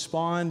don't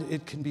respond,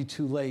 it can be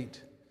too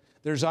late.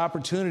 There's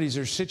opportunities,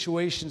 there's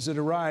situations that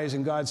arise,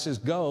 and God says,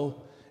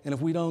 go. And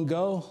if we don't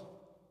go,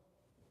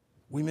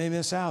 we may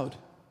miss out.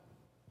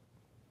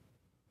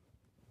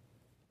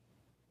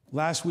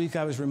 Last week,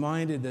 I was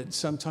reminded that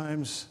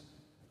sometimes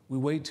we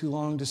wait too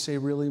long to say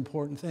really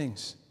important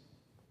things.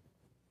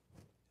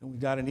 And we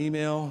got an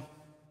email,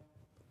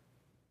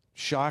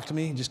 shocked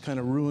me, just kind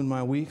of ruined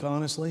my week,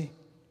 honestly,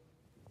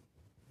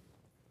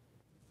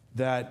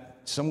 that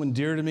someone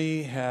dear to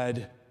me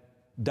had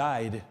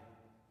died.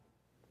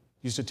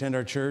 Used to attend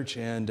our church,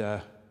 and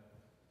they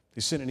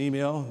sent an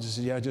email and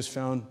said, yeah, I just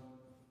found,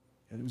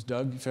 it was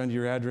Doug, found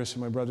your address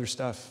and my brother's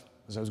stuff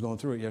as I was going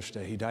through it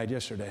yesterday. He died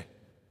yesterday.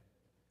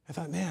 I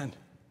thought, man,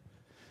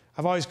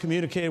 I've always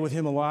communicated with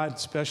him a lot,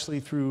 especially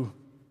through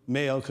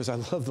mail, because I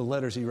love the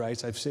letters he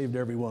writes. I've saved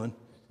every one.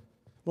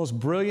 Most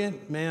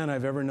brilliant man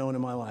I've ever known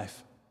in my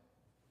life.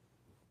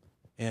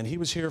 And he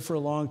was here for a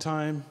long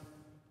time.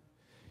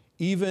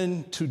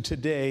 even to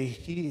today,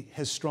 he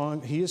has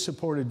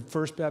supported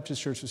First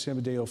Baptist Church of San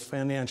Mateo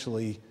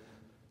financially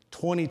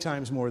 20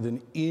 times more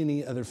than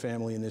any other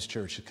family in this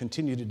church. To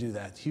continue to do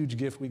that. Huge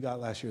gift we got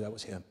last year, that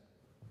was him.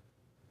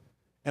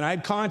 And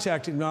I'd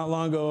contacted him not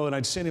long ago, and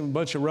I'd sent him a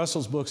bunch of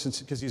Russell's books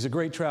because he's a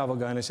great travel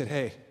guy. And I said,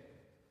 hey,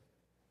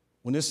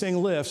 when this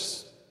thing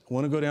lifts, I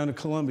want to go down to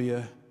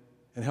Colombia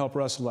and help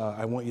Russell out.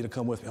 I want you to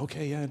come with me.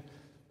 Okay, yeah.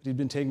 But he'd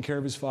been taking care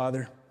of his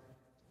father.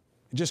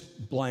 It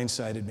just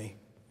blindsided me.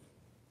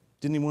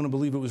 Didn't even want to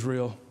believe it was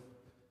real.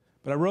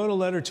 But I wrote a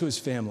letter to his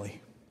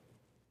family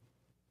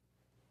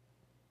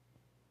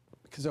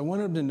because I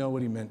wanted them to know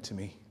what he meant to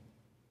me.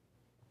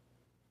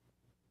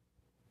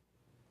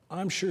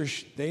 I'm sure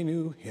they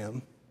knew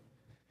him.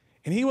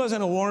 And he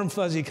wasn't a warm,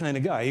 fuzzy kind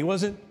of guy. He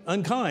wasn't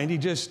unkind.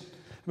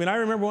 I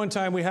remember one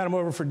time we had him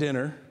over for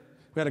dinner.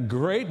 We had a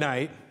great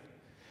night.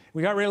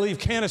 We got ready to leave.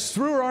 Candace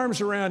threw her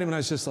arms around him, and I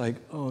was just like,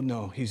 oh,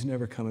 no, he's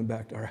never coming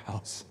back to our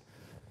house.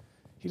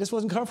 He just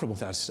wasn't comfortable with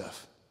that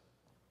stuff.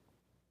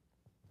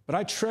 But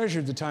I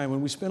treasured the time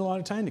when we spent a lot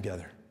of time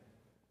together.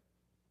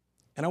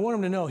 And I want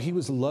him to know he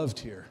was loved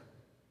here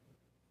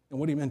and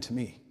what he meant to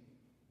me.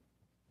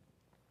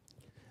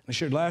 I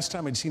shared last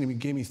time I'd seen him, he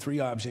gave me 3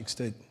 objects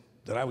that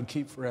I would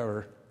keep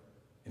forever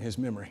in his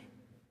memory.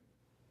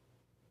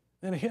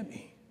 Then it hit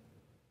me.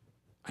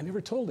 I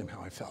never told him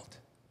how I felt.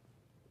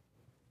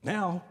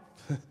 Now,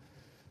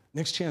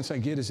 next chance I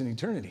get is in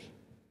eternity.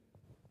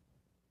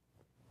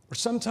 Or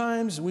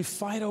sometimes we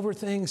fight over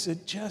things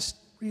that just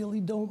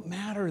really don't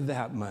matter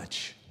that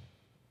much.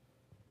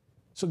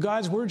 So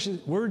God's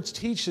words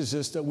teaches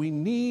us that we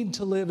need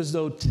to live as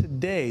though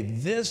today,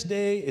 this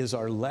day, is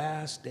our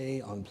last day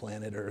on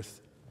planet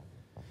Earth.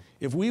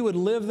 If we would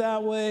live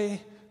that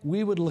way,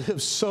 we would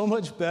live so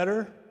much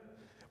better.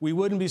 We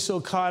wouldn't be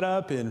so caught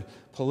up in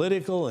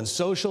political and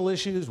social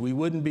issues. We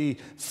wouldn't be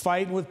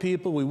fighting with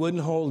people. We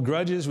wouldn't hold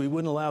grudges. We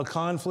wouldn't allow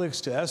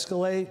conflicts to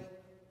escalate.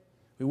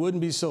 We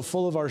wouldn't be so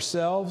full of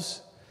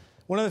ourselves.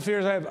 One of the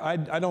fears I have,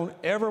 I don't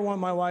ever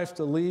want my wife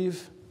to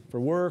leave for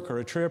work or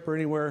a trip or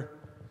anywhere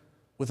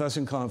with us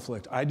in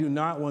conflict. I do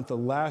not want the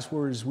last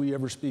words we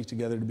ever speak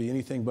together to be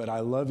anything but,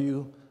 I love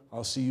you,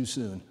 I'll see you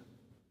soon.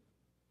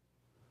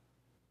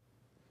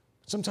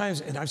 Sometimes,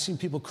 and I've seen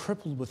people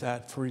crippled with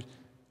that for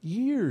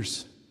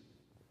years.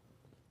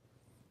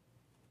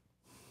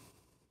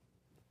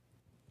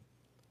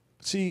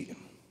 See,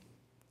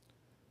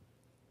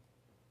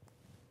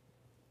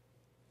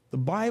 the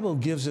Bible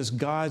gives us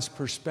God's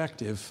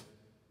perspective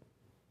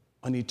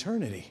on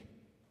eternity.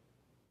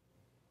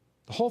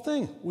 The whole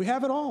thing, we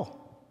have it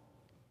all.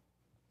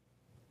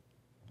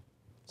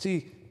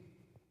 See,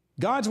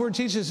 God's word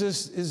teaches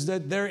us is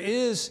that there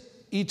is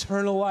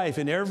eternal life,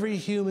 and every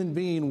human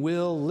being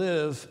will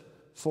live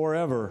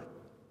forever.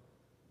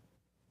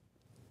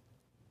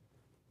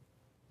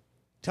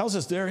 Tells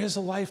us there is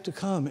a life to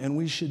come, and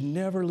we should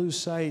never lose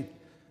sight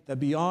that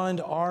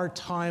beyond our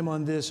time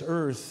on this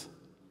earth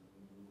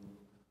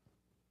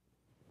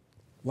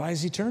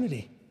lies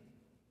eternity.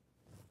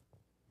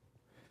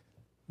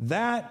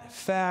 That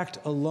fact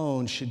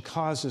alone should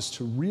cause us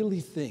to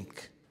really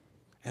think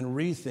and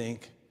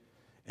rethink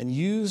and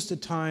use the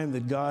time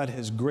that God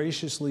has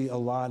graciously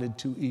allotted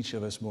to each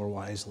of us more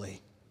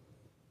wisely.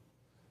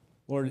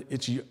 Lord,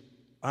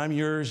 I'm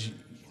yours.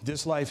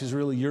 This life is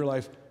really your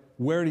life.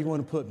 Where do you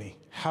want to put me?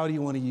 How do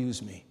you want to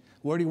use me?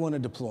 Where do you want to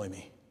deploy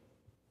me?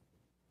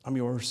 I'm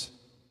yours.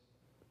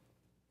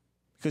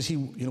 Because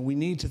we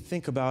need to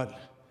think about,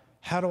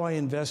 how do I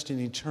invest in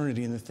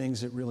eternity in the things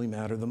that really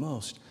matter the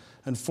most?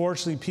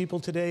 Unfortunately, people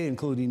today,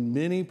 including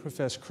many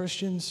professed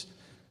Christians,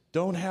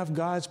 don't have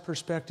God's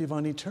perspective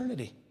on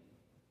eternity.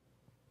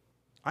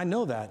 I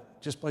know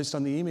that just based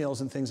on the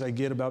emails and things I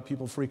get about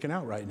people freaking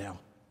out right now.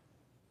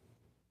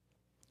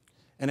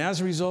 And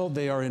as a result,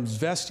 they are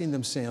investing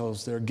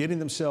themselves, they're getting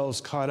themselves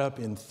caught up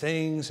in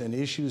things and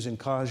issues and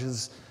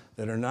causes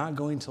that are not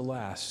going to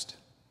last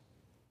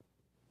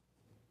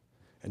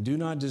and do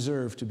not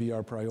deserve to be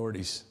our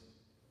priorities.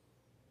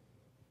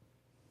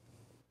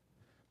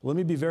 Let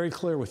me be very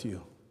clear with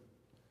you.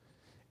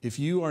 If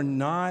you are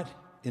not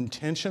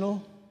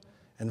intentional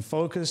and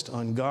focused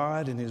on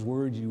God and His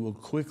Word, you will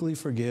quickly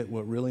forget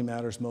what really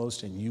matters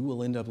most, and you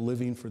will end up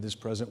living for this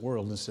present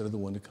world instead of the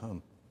one to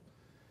come.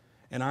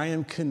 And I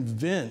am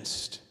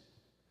convinced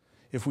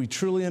if we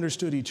truly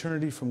understood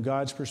eternity from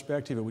God's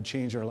perspective, it would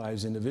change our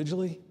lives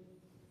individually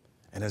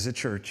and as a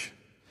church.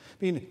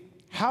 I mean,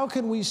 how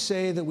can we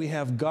say that we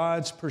have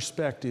God's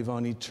perspective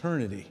on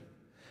eternity?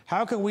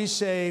 How can we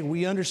say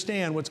we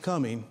understand what's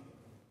coming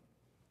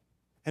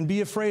and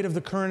be afraid of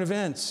the current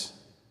events?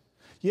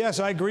 Yes,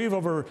 I grieve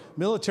over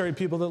military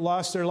people that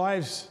lost their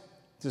lives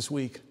this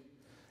week,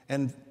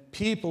 and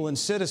people and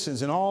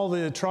citizens and all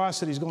the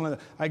atrocities going on.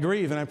 I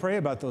grieve and I pray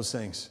about those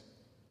things.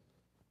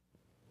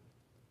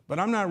 But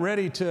I'm not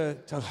ready to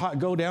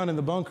go down in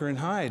the bunker and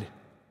hide.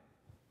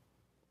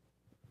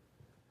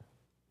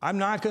 I'm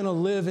not going to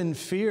live in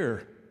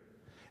fear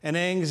and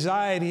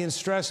anxiety and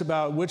stress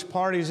about which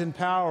party's in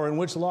power and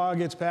which law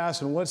gets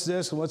passed and what's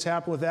this and what's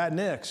happened with that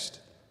next.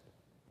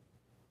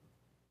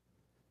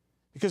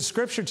 Because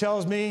Scripture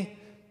tells me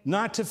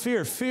not to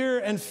fear. Fear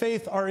and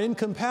faith are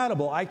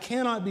incompatible. I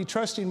cannot be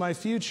trusting my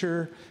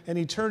future and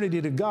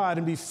eternity to God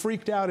and be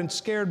freaked out and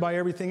scared by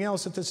everything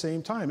else at the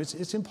same time.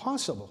 It's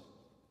impossible.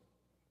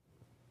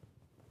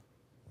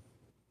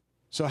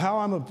 So how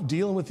I'm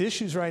dealing with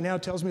issues right now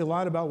tells me a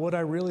lot about what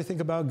I really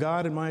think about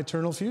God and my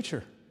eternal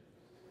future.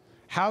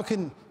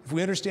 If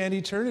we understand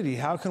eternity,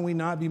 how can we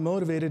not be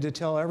motivated to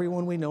tell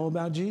everyone we know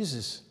about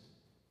Jesus?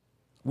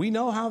 We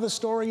know how the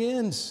story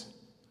ends.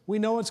 We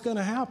know what's going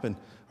to happen.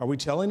 Are we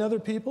telling other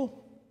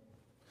people?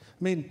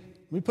 I mean,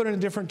 let me put it in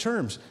different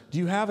terms. Do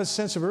you have a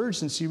sense of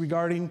urgency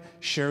regarding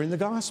sharing the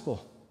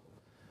gospel?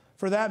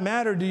 For that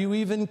matter, do you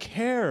even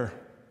care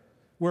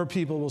where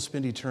people will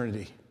spend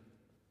eternity?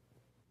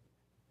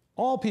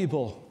 All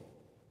people.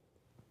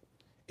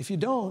 If you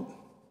don't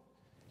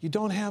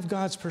have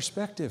God's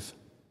perspective.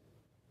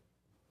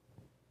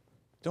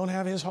 Don't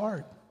have his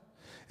heart.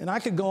 And I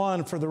could go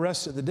on for the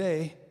rest of the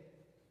day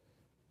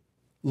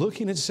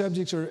looking at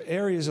subjects or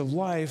areas of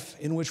life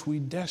in which we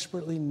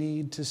desperately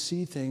need to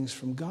see things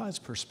from God's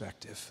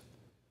perspective.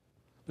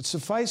 But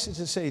suffice it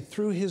to say,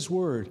 through his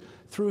word,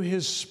 through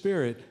his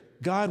Spirit,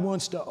 God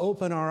wants to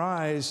open our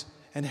eyes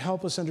and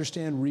help us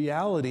understand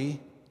reality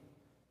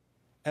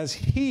as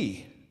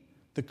he,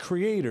 the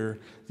Creator,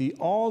 the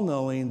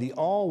all-knowing, the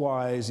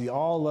all-wise, the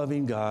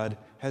all-loving God,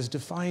 has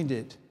defined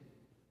it.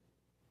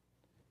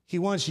 He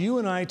wants you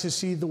and I to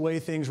see the way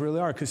things really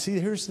are. Because see,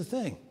 here's the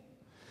thing.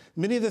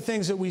 Many of the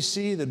things that we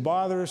see that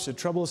bother us, that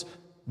trouble us,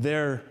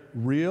 they're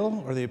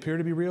real, or they appear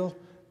to be real.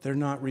 They're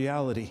not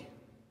reality.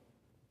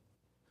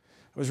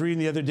 I was reading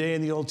the other day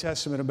in the Old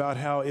Testament about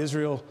how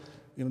Israel,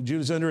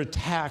 Judah's under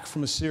attack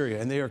from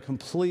Assyria, and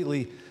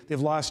they've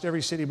lost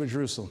every city but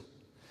Jerusalem.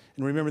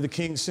 And remember, the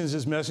king sends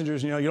his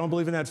messengers, you don't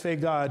believe in that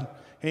fake God,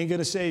 he ain't going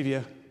to save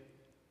you.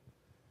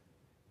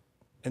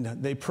 And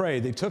they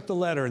prayed. They took the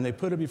letter and they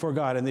put it before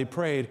God and they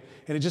prayed.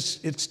 And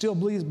it still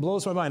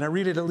blows my mind. I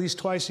read it at least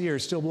twice a year.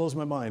 It still blows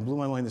my mind. Blew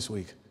my mind this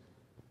week.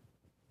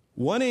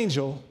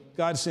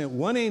 God sent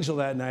one angel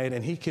that night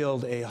and he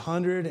killed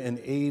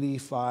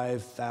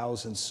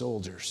 185,000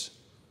 soldiers.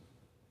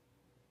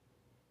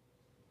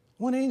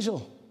 One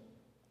angel.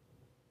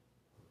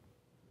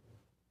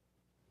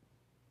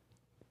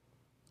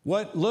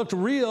 What looked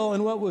real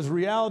and what was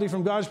reality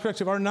from God's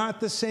perspective are not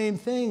the same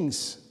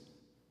things.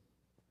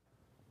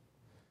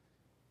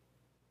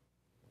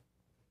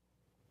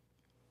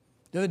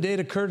 The other day it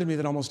occurred to me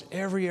that almost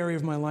every area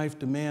of my life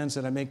demands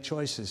that I make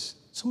choices.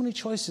 So many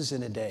choices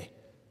in a day.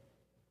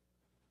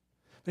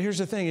 But here's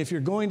the thing. If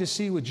you're going to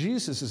see with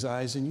Jesus'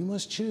 eyes, then you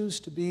must choose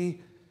to be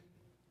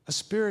a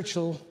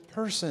spiritual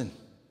person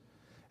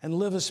and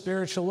live a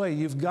spiritual way.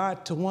 You've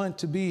got to want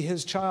to be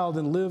his child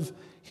and live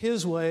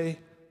his way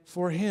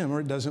for him,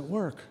 or it doesn't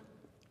work.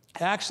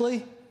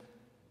 Actually,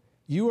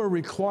 you are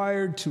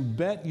required to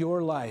bet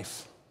your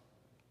life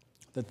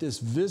that this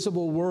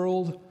visible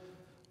world,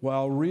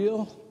 while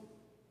real,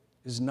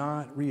 is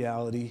not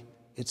reality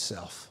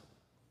itself.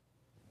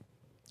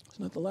 It's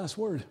not the last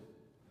word.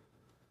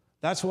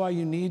 That's why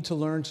you need to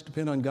learn to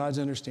depend on God's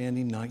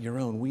understanding, not your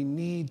own. We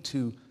need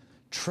to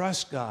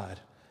trust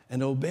God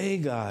and obey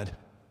God.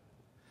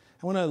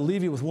 I want to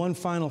leave you with one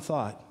final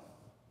thought.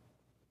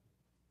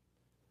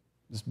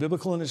 It's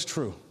biblical and it's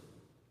true.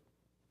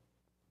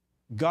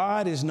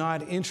 God is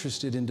not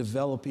interested in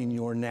developing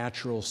your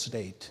natural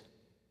state.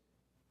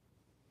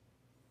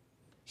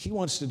 He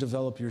wants to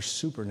develop your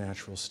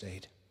supernatural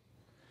state.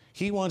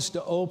 He wants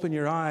to open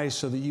your eyes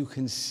so that you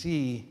can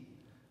see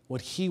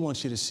what he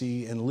wants you to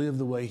see and live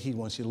the way he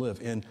wants you to live.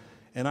 And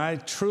I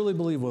truly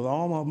believe with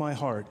all of my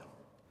heart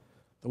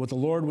that what the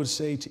Lord would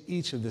say to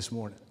each of us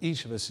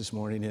this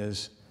morning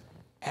is,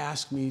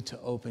 ask me to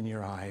open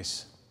your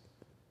eyes.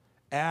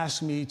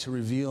 Ask me to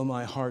reveal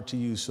my heart to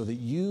you so that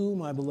you,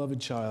 my beloved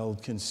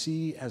child, can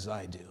see as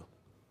I do.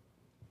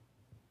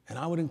 And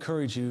I would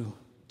encourage you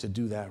to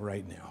do that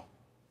right now.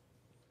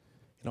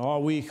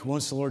 All week,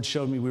 once the Lord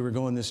showed me we were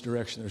going this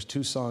direction, there's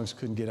two songs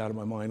couldn't get out of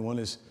my mind. One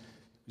is,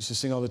 we used to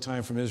sing all the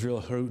time from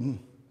Israel Houghton.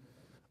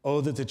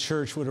 Oh, that the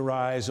church would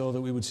arise. Oh, that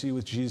we would see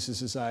with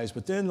Jesus' eyes.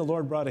 But then the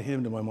Lord brought a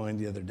hymn to my mind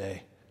the other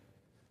day.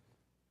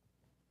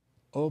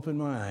 Open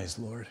my eyes,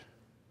 Lord.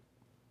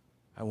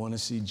 I want to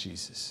see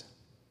Jesus.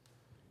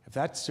 If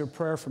that's your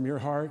prayer from your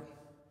heart,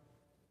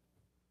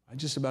 I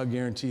just about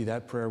guarantee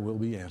that prayer will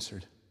be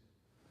answered.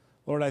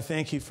 Lord, I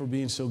thank you for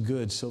being so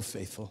good, so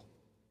faithful.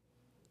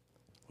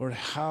 Lord,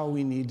 how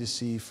we need to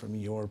see from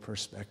your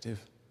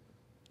perspective.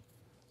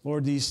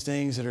 Lord, these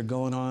things that are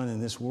going on in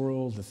this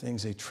world, the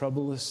things, they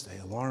trouble us, they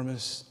alarm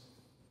us,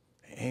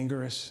 they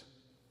anger us.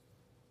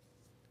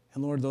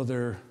 And Lord, though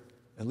they're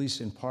at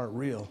least in part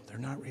real, they're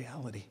not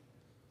reality.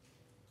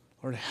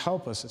 Lord,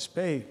 help us.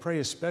 Pray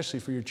especially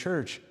for your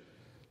church,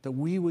 that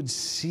we would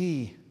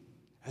see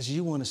as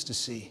you want us to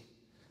see,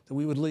 that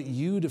we would let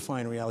you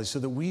define reality so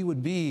that we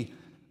would be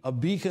a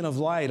beacon of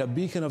light, a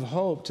beacon of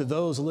hope to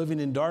those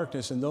living in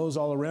darkness and those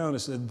all around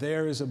us, that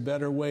there is a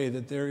better way,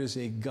 that there is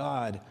a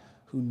God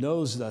who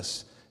knows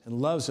us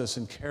and loves us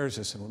and cares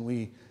us. And when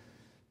we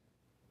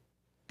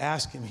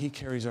ask him, he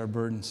carries our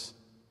burdens.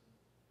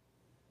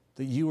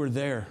 that you are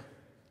there.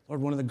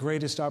 Lord, one of the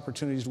greatest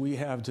opportunities we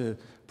have to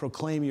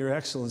proclaim your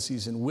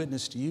excellencies and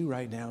witness to you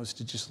right now is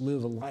to just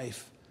live a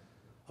life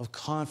of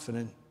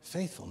confident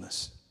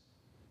faithfulness.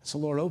 So,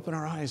 Lord, open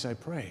our eyes, I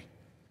pray.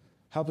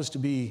 Help us to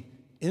be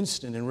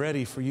instant and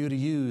ready for you to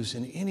use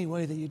in any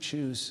way that you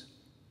choose.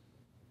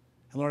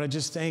 And Lord, I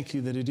just thank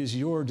you that it is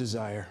your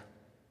desire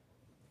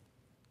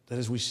that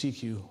as we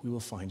seek you, we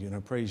will find you. And I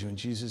praise you in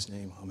Jesus'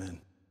 name.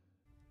 Amen.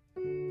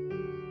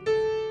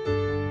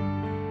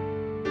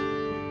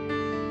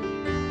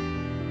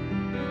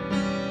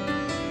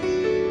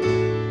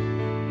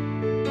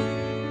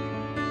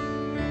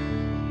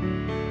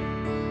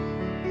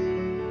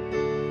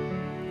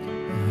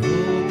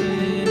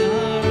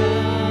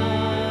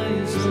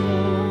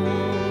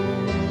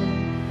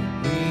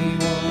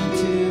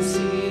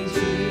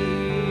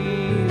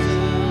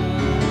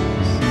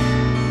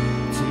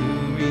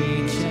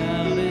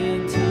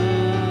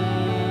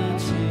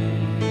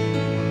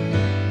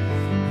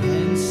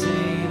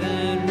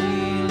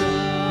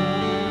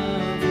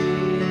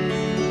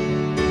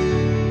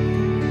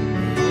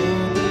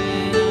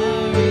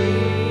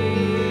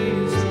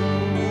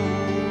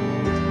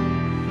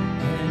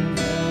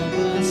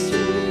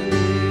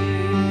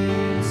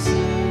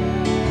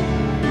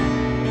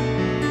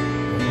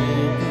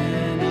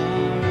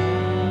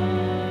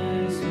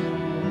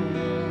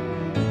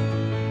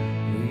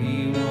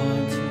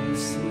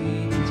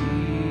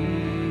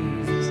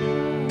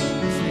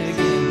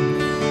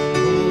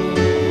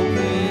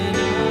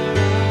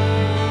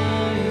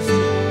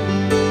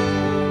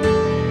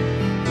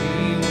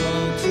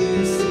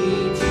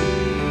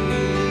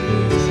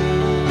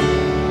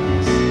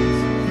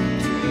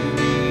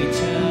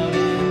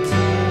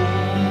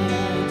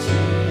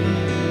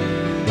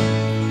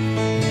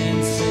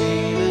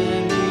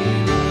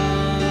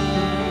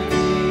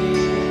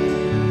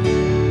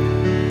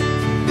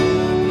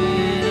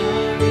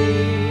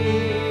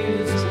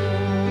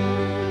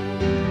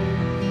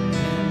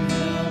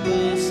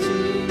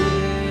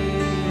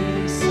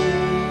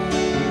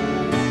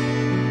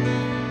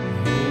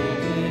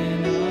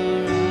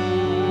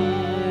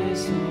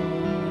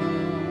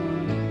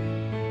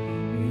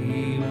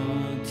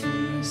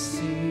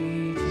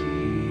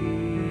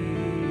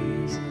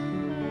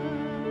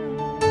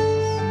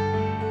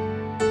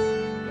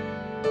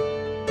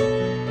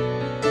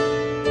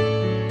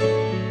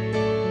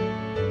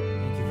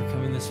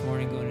 This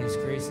morning, go in his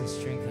grace and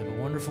strength. Have a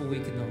wonderful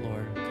week in the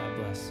Lord. God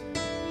bless.